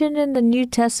mention in the New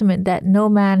Testament that no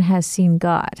man has seen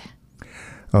God.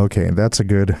 Okay, that's a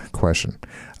good question.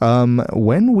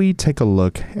 When we take a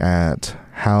look at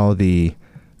how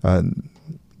let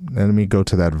me go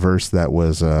to that verse that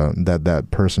was that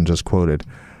person just quoted.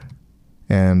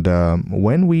 And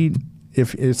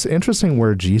if it's interesting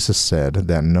where Jesus said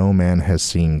that no man has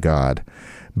seen God,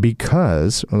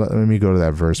 because let me go to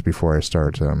that verse before I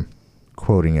start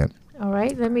quoting it. All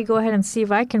right, let me go ahead and see if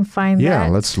I can find that. Yeah,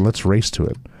 let's race to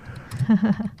it.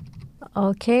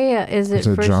 Okay, is it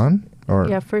John? Or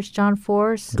 1 John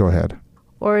 4. Go ahead.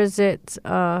 Or is it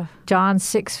John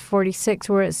 6:46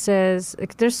 where it says,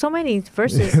 there's so many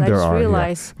verses, I just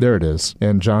realized. Yeah. There it is,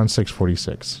 in John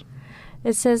 6:46.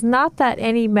 It says, "Not that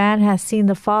any man hath seen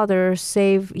the Father,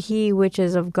 save he which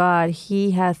is of God,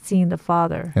 he hath seen the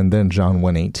Father." And then John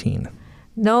 1:18.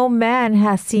 "No man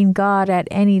hath seen God at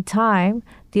any time.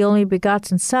 The only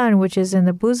begotten Son, which is in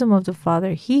the bosom of the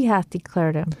Father, he hath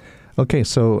declared him." Okay,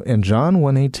 so in John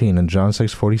 1:18 and John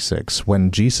 6:46,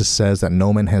 when Jesus says that no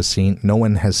one has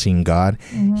seen God,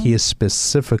 he is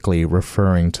specifically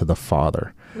referring to the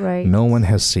Father. Right. No one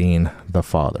has seen the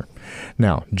Father.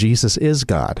 Now, Jesus is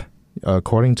God.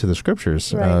 According to the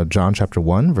scriptures, right. John chapter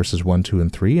 1, verses 1, 2, and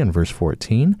 3, and verse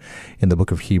 14. In the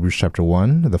book of Hebrews chapter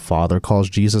 1, the Father calls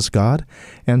Jesus God.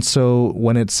 And so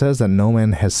when it says that no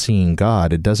man has seen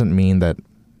God, it doesn't mean that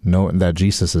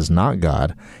Jesus is not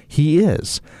God. He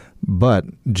is. But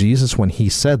Jesus, when he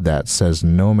said that, says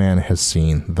no man has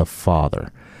seen the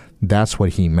Father. That's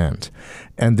what he meant.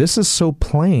 And this is so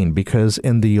plain because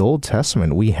in the Old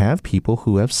Testament, we have people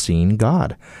who have seen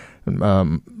God.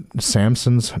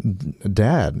 Samson's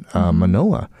dad,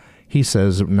 Manoah, he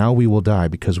says, "Now we will die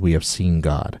because we have seen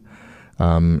God."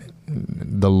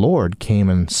 The Lord came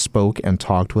and spoke and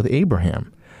talked with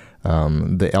Abraham.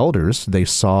 The elders, they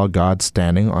saw God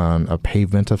standing on a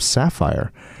pavement of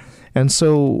sapphire. And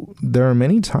so there are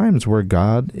many times where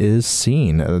God is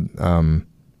seen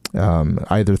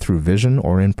either through vision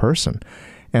or in person.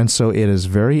 And so it is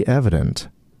very evident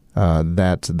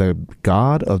that the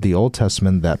God of the Old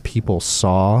Testament that people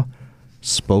saw,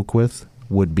 spoke with,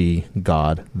 would be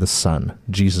God the Son,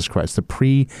 Jesus Christ, the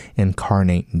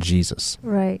pre-incarnate Jesus.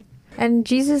 Right. And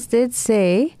Jesus did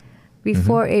say,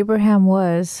 before Abraham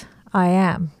was, I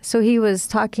am. So he was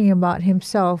talking about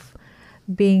himself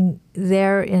being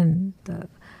there in the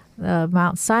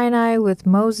Mount Sinai with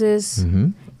Moses,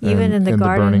 even in the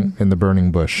garden. In the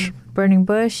burning bush. Burning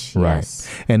bush, right. Yes.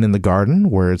 And in the garden,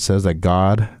 where it says that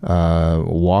God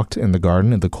walked in the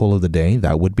garden in the cool of the day,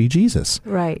 that would be Jesus.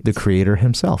 Right. The Creator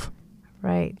himself.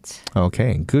 Right.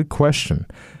 Okay, good question.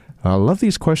 I love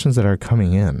these questions that are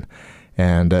coming in.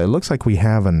 And it looks like we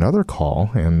have another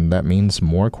call, and that means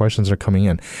more questions are coming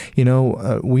in. You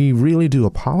know, we really do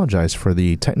apologize for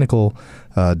the technical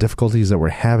difficulties that we're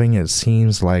having. It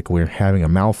seems like we're having a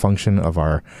malfunction of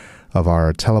our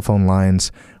telephone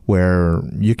lines where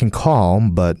you can call,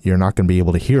 but you're not going to be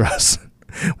able to hear us,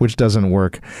 which doesn't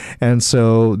work. And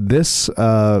so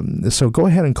so go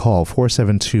ahead and call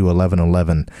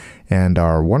 472-1111, and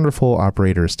our wonderful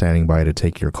operator is standing by to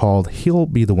take your call. He'll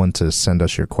be the one to send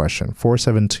us your question,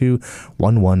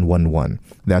 472-1111.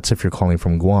 That's if you're calling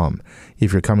from Guam.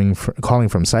 If you're calling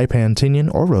from Saipan,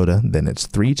 Tinian, or Rota, then it's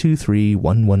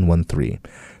 323-1113,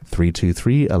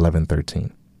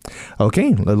 323-1113. Okay,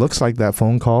 it looks like that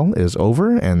phone call is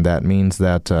over, and that means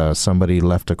that somebody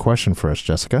left a question for us,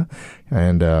 Jessica.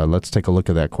 And let's take a look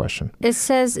at that question. It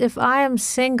says, if I am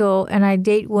single and I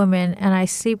date women and I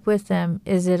sleep with them,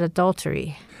 is it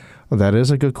adultery? Well, that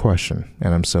is a good question,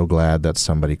 and I'm so glad that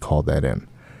somebody called that in.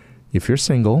 If you're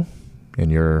single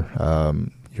and you're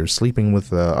sleeping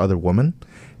with other women,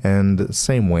 and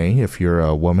same way, if you're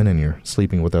a woman and you're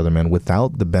sleeping with other men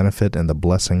without the benefit and the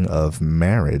blessing of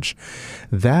marriage,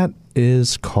 that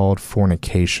is called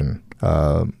fornication,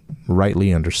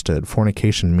 rightly understood.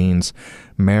 Fornication means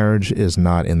marriage is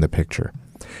not in the picture.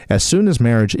 As soon as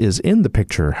marriage is in the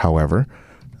picture, however,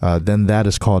 then that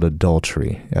is called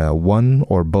adultery. One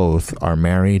or both are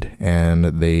married,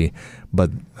 but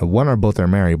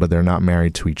they're not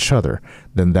married to each other.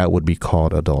 Then that would be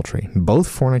called adultery. Both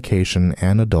fornication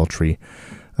and adultery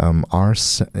are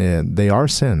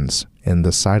sins in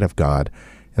the sight of God,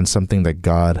 and something that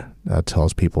God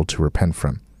tells people to repent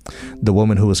from. The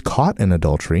woman who was caught in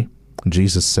adultery,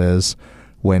 Jesus says,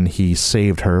 when he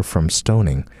saved her from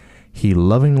stoning, he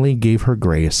lovingly gave her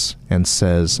grace and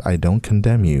says, I don't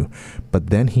condemn you. But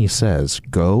then he says,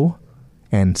 go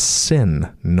and sin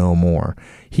no more.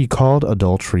 He called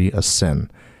adultery a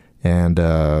sin, and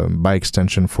by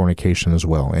extension, fornication as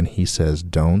well. And he says,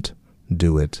 don't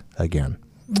do it again.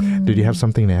 Did you have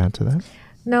something to add to that?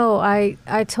 No, I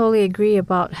totally agree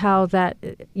about how that,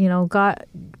 God,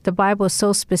 the Bible is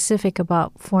so specific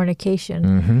about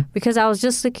fornication. Because I was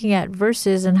just looking at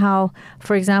verses and how,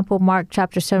 for example, Mark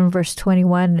chapter 7, verse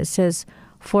 21, it says,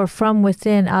 for from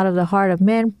within, out of the heart of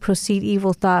men, proceed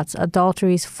evil thoughts,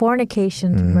 adulteries,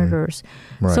 fornications, murderers.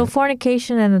 Right. So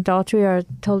fornication and adultery are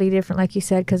totally different, like you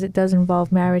said, because it does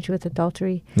involve marriage with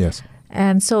adultery. Yes.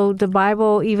 And so the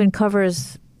Bible even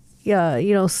covers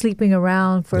sleeping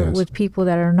around with people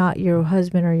that are not your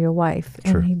husband or your wife.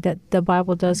 Sure. And that the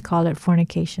Bible does call it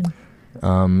fornication.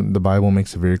 The Bible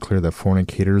makes it very clear that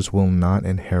fornicators will not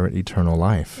inherit eternal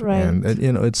life. Right. And,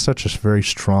 it's such a very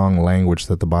strong language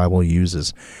that the Bible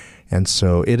uses. And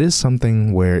so it is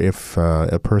something where if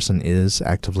a person is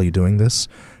actively doing this,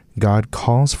 God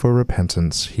calls for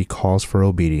repentance. He calls for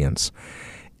obedience.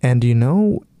 And,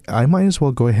 I might as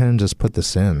well go ahead and just put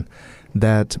this in,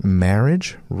 that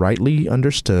marriage, rightly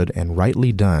understood and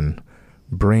rightly done,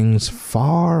 brings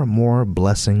far more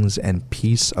blessings and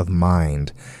peace of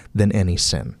mind than any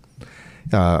sin.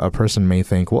 A person may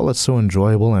think, well, it's so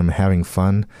enjoyable, I'm having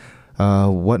fun.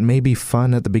 What may be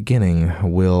fun at the beginning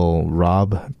will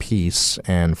rob peace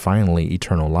and finally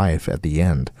eternal life at the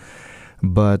end.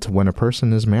 But when a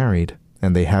person is married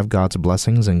and they have God's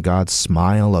blessings and God's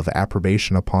smile of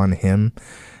approbation upon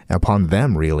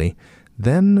them really,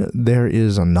 then there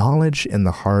is a knowledge in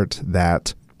the heart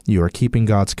that you are keeping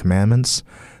God's commandments.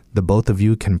 The both of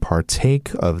you can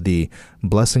partake of the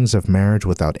blessings of marriage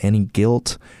without any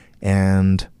guilt,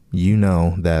 and you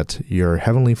know that your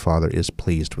Heavenly Father is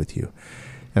pleased with you.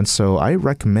 And so I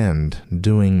recommend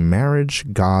doing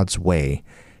marriage God's way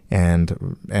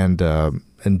and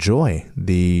enjoy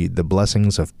the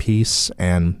blessings of peace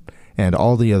and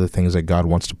all the other things that God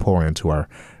wants to pour into our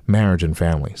marriage and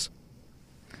families.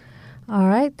 All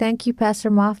right. Thank you,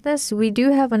 Pastor Mofness. We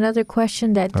do have another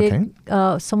question that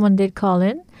someone did call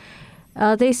in.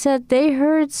 They said they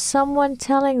heard someone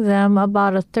telling them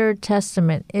about a third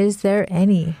testament. Is there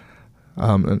any?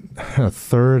 A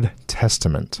third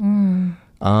testament.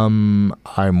 I'm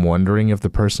wondering if the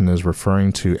person is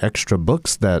referring to extra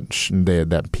books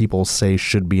that people say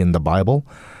should be in the Bible.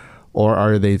 Or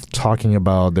are they talking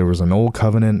about there was an old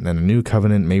covenant and a new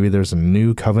covenant? Maybe there's a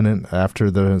new covenant after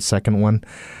the second one.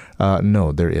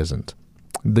 No, there isn't.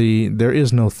 There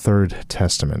is no third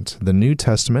testament. The New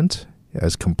Testament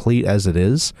as complete as it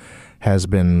is, has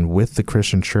been with the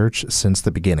Christian church since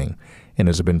the beginning and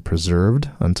has been preserved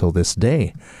until this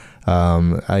day.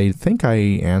 I think I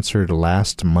answered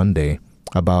last Monday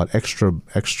about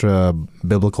extra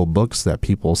biblical books that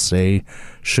people say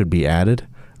should be added.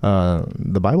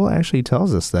 The Bible actually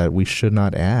tells us that we should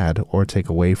not add or take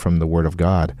away from the Word of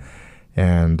God.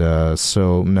 And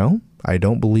so, no, I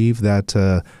don't believe that.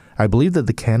 I believe that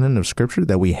the canon of Scripture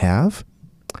that we have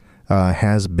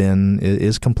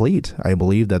is complete. I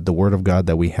believe that the Word of God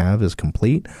that we have is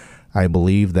complete. I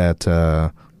believe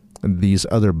that these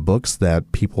other books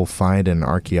that people find in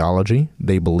archaeology,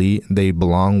 they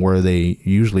belong where they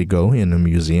usually go, in a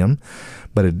museum,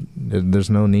 but there's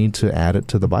no need to add it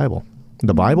to the Bible.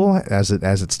 The Bible, as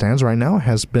it stands right now,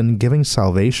 has been giving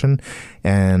salvation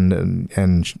and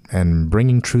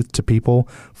bringing truth to people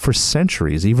for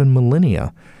centuries, even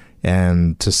millennia.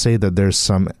 And to say that there's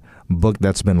some book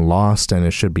that's been lost and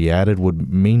it should be added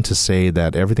would mean to say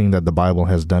that everything that the Bible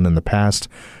has done in the past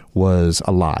was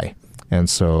a lie. And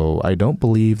so I don't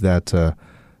believe that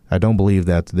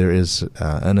there is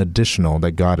an additional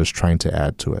that God is trying to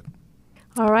add to it.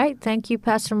 All right. Thank you,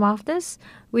 Pastor Moftis.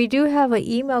 We do have an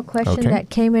email question that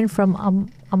came in from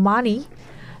Amani.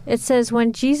 It says,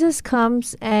 when Jesus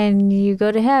comes and you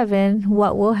go to heaven,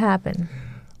 what will happen?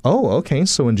 Oh, okay.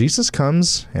 So when Jesus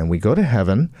comes and we go to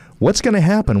heaven, what's going to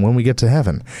happen when we get to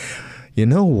heaven? You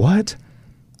know what?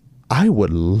 I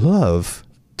would love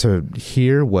to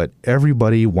hear what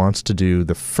everybody wants to do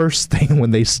the first thing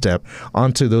when they step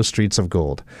onto those streets of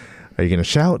gold. Are you going to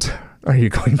shout? Are you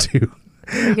going to...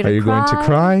 Are you going to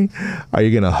cry? Are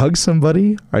you going to hug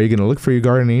somebody? Are you going to look for your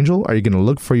guardian angel? Are you going to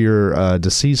look for your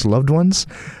deceased loved ones?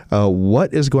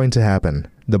 What is going to happen?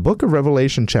 The book of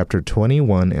Revelation, chapter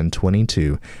 21 and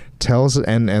 22, tells,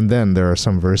 and then there are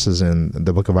some verses in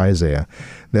the book of Isaiah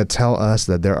that tell us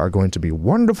that there are going to be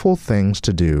wonderful things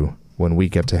to do when we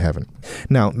get to heaven.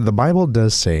 Now, the Bible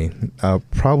does say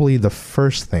probably the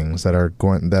first things that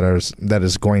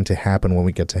is going to happen when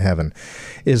we get to heaven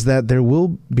is that there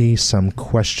will be some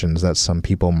questions that some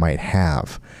people might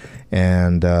have.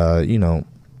 And,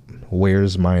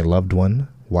 where's my loved one?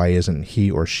 Why isn't he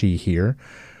or she here?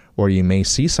 Or you may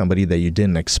see somebody that you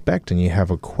didn't expect and you have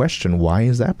a question, why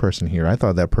is that person here? I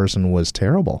thought that person was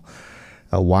terrible.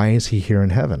 Why is he here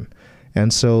in heaven?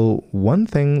 And so one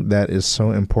thing that is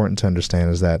so important to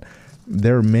understand is that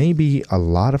there may be a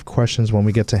lot of questions when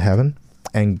we get to heaven,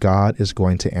 and God is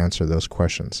going to answer those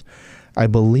questions. I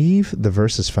believe the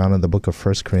verse is found in the book of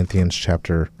 1 Corinthians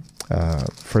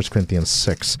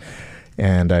 6,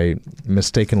 and I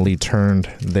mistakenly turned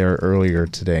there earlier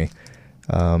today.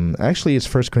 Actually,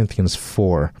 it's 1 Corinthians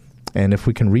 4, and if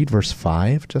we can read verse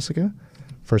 5, Jessica,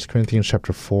 1 Corinthians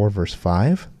chapter 4, verse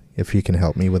 5, if you can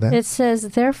help me with that. It says,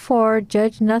 therefore,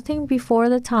 judge nothing before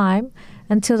the time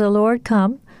until the Lord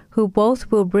come, who both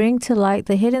will bring to light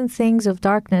the hidden things of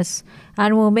darkness,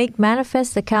 and will make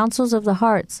manifest the counsels of the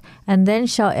hearts, and then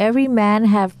shall every man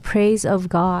have praise of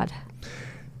God.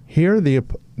 Here the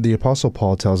Apostle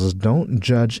Paul tells us, don't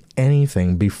judge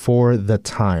anything before the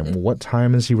time. What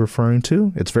time is he referring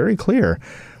to? It's very clear.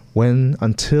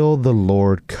 Until the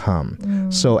Lord come.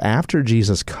 So after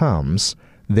Jesus comes,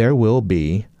 there will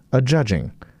be a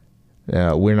judging.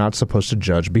 We're not supposed to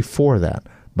judge before that.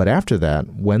 But after that,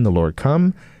 when the Lord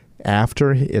come,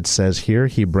 after it says here,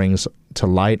 he brings to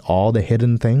light all the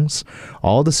hidden things,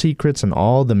 all the secrets and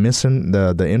all the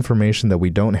the information that we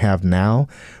don't have now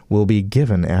will be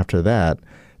given after that.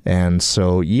 And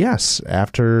so, yes,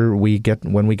 when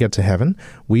we get to heaven,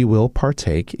 we will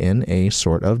partake in a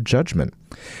sort of judgment.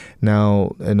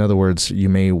 Now, in other words, you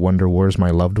may wonder, where's my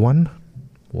loved one?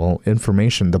 Well,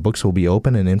 the books will be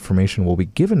open and information will be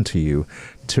given to you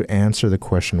to answer the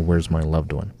question, where's my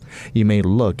loved one? You may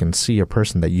look and see a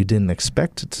person that you didn't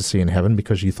expect to see in heaven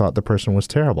because you thought the person was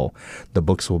terrible. The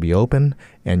books will be open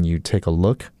and you take a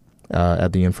look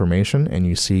at the information and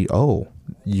you see, oh,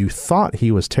 you thought he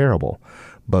was terrible.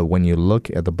 But when you look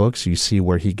at the books, you see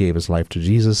where he gave his life to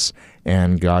Jesus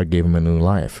and God gave him a new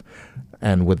life.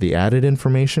 And with the added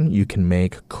information, you can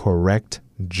make correct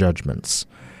judgments.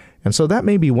 And so that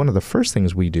may be one of the first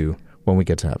things we do when we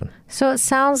get to heaven. So it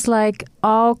sounds like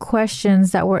all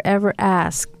questions that were ever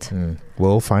asked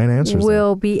we'll find answers.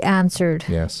 Will be answered.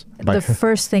 Yes. The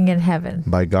first thing in heaven.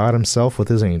 By God himself with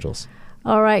his angels.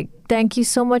 All right. Thank you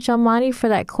so much, Amani, for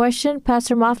that question.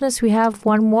 Pastor Moftis, we have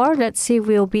one more. Let's see if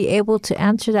we'll be able to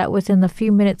answer that within the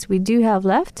few minutes we do have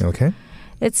left. Okay.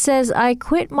 It says, I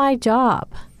quit my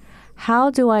job.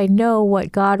 How do I know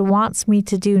what God wants me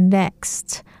to do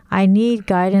next? I need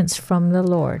guidance from the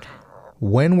Lord.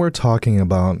 When we're talking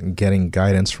about getting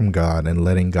guidance from God and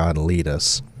letting God lead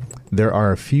us, there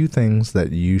are a few things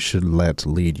that you should let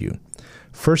lead you.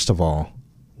 First of all,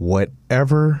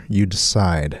 whatever you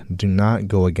decide, do not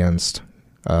go against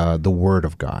the Word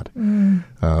of God.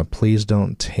 Please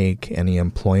don't take any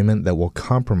employment that will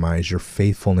compromise your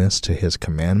faithfulness to His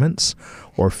commandments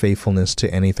or faithfulness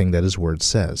to anything that His Word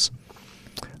says.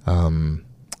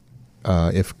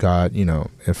 If God,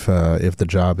 if the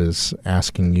job is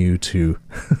asking you to,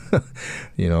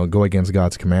 go against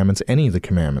God's commandments, any of the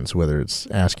commandments, whether it's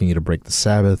asking you to break the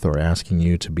Sabbath or asking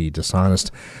you to be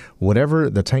dishonest, whatever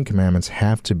the 10 Commandments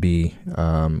have to be,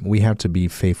 we have to be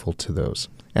faithful to those.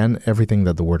 And everything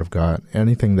that the Word of God,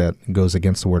 anything that goes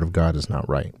against the Word of God is not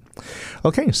right.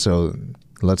 Okay, so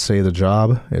let's say the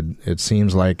job, it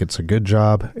seems like it's a good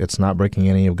job. It's not breaking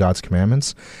any of God's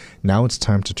commandments. Now it's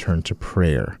time to turn to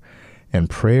prayer. And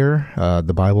prayer,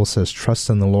 the Bible says, trust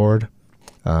in the Lord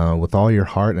with all your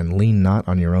heart and lean not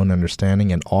on your own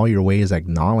understanding. In all your ways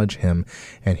acknowledge Him,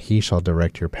 and He shall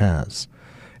direct your paths.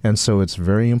 And so it's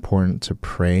very important to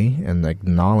pray and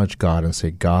acknowledge God and say,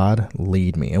 God,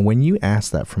 lead me. And when you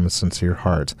ask that from a sincere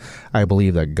heart, I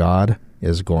believe that God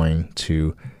is going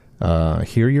to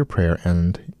hear your prayer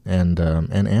and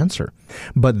answer.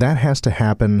 But that has to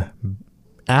happen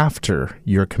after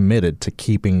you're committed to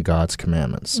keeping God's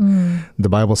commandments. The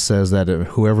Bible says that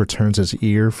whoever turns his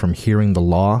ear from hearing the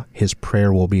law, his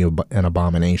prayer will be an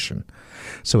abomination.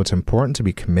 So it's important to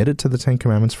be committed to the 10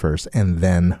 Commandments first and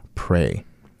then pray.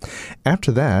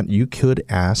 After that, you could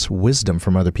ask wisdom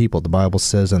from other people. The Bible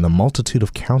says, in the multitude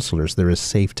of counselors, there is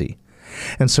safety.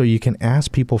 And so you can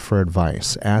ask people for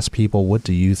advice. Ask people, what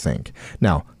do you think?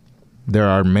 Now, there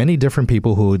are many different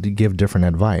people who would give different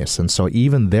advice. And so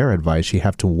even their advice, you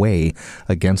have to weigh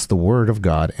against the Word of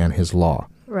God and His law.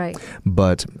 Right.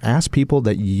 But ask people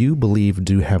that you believe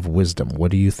do have wisdom.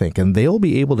 What do you think? And they'll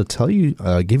be able to tell you,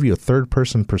 give you a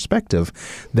third-person perspective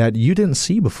that you didn't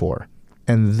see before.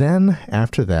 And then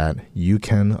after that, you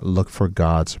can look for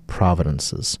God's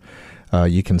providences.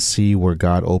 You can see where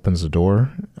God opens a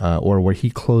door or where He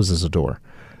closes a door.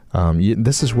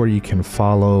 This is where you can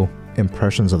follow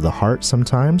impressions of the heart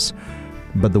sometimes,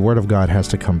 but the Word of God has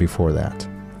to come before that.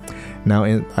 Now,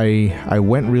 I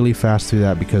went really fast through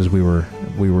that because we were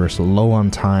so low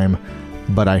on time,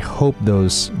 but I hope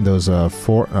those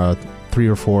 3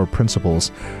 or 4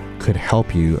 principles could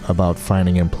help you about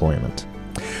finding employment.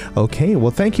 Okay,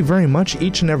 well, thank you very much,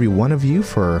 each and every one of you,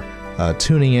 for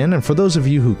tuning in. And for those of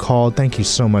you who called, thank you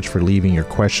so much for leaving your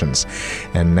questions.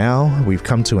 And now we've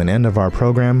come to an end of our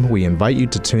program. We invite you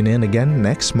to tune in again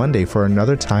next Monday for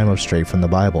another time of Straight from the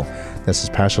Bible. This is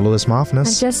Pastor Louis Moffness.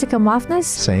 And Jessica Moffness.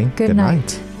 Saying good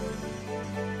night.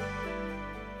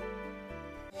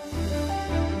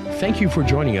 Thank you for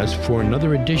joining us for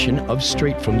another edition of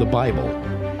Straight from the Bible.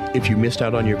 If you missed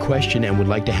out on your question and would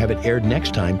like to have it aired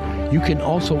next time, you can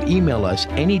also email us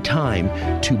anytime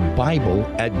to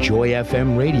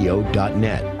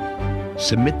bible@joyfmradio.net.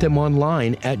 Submit them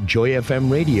online at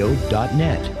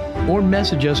joyfmradio.net or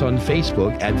message us on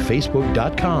Facebook at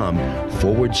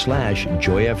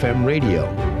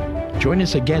facebook.com/joyfmradio. Join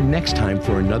us again next time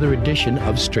for another edition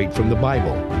of Straight from the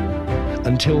Bible.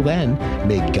 Until then,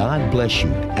 may God bless you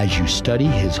as you study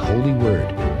His holy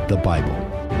word, the Bible.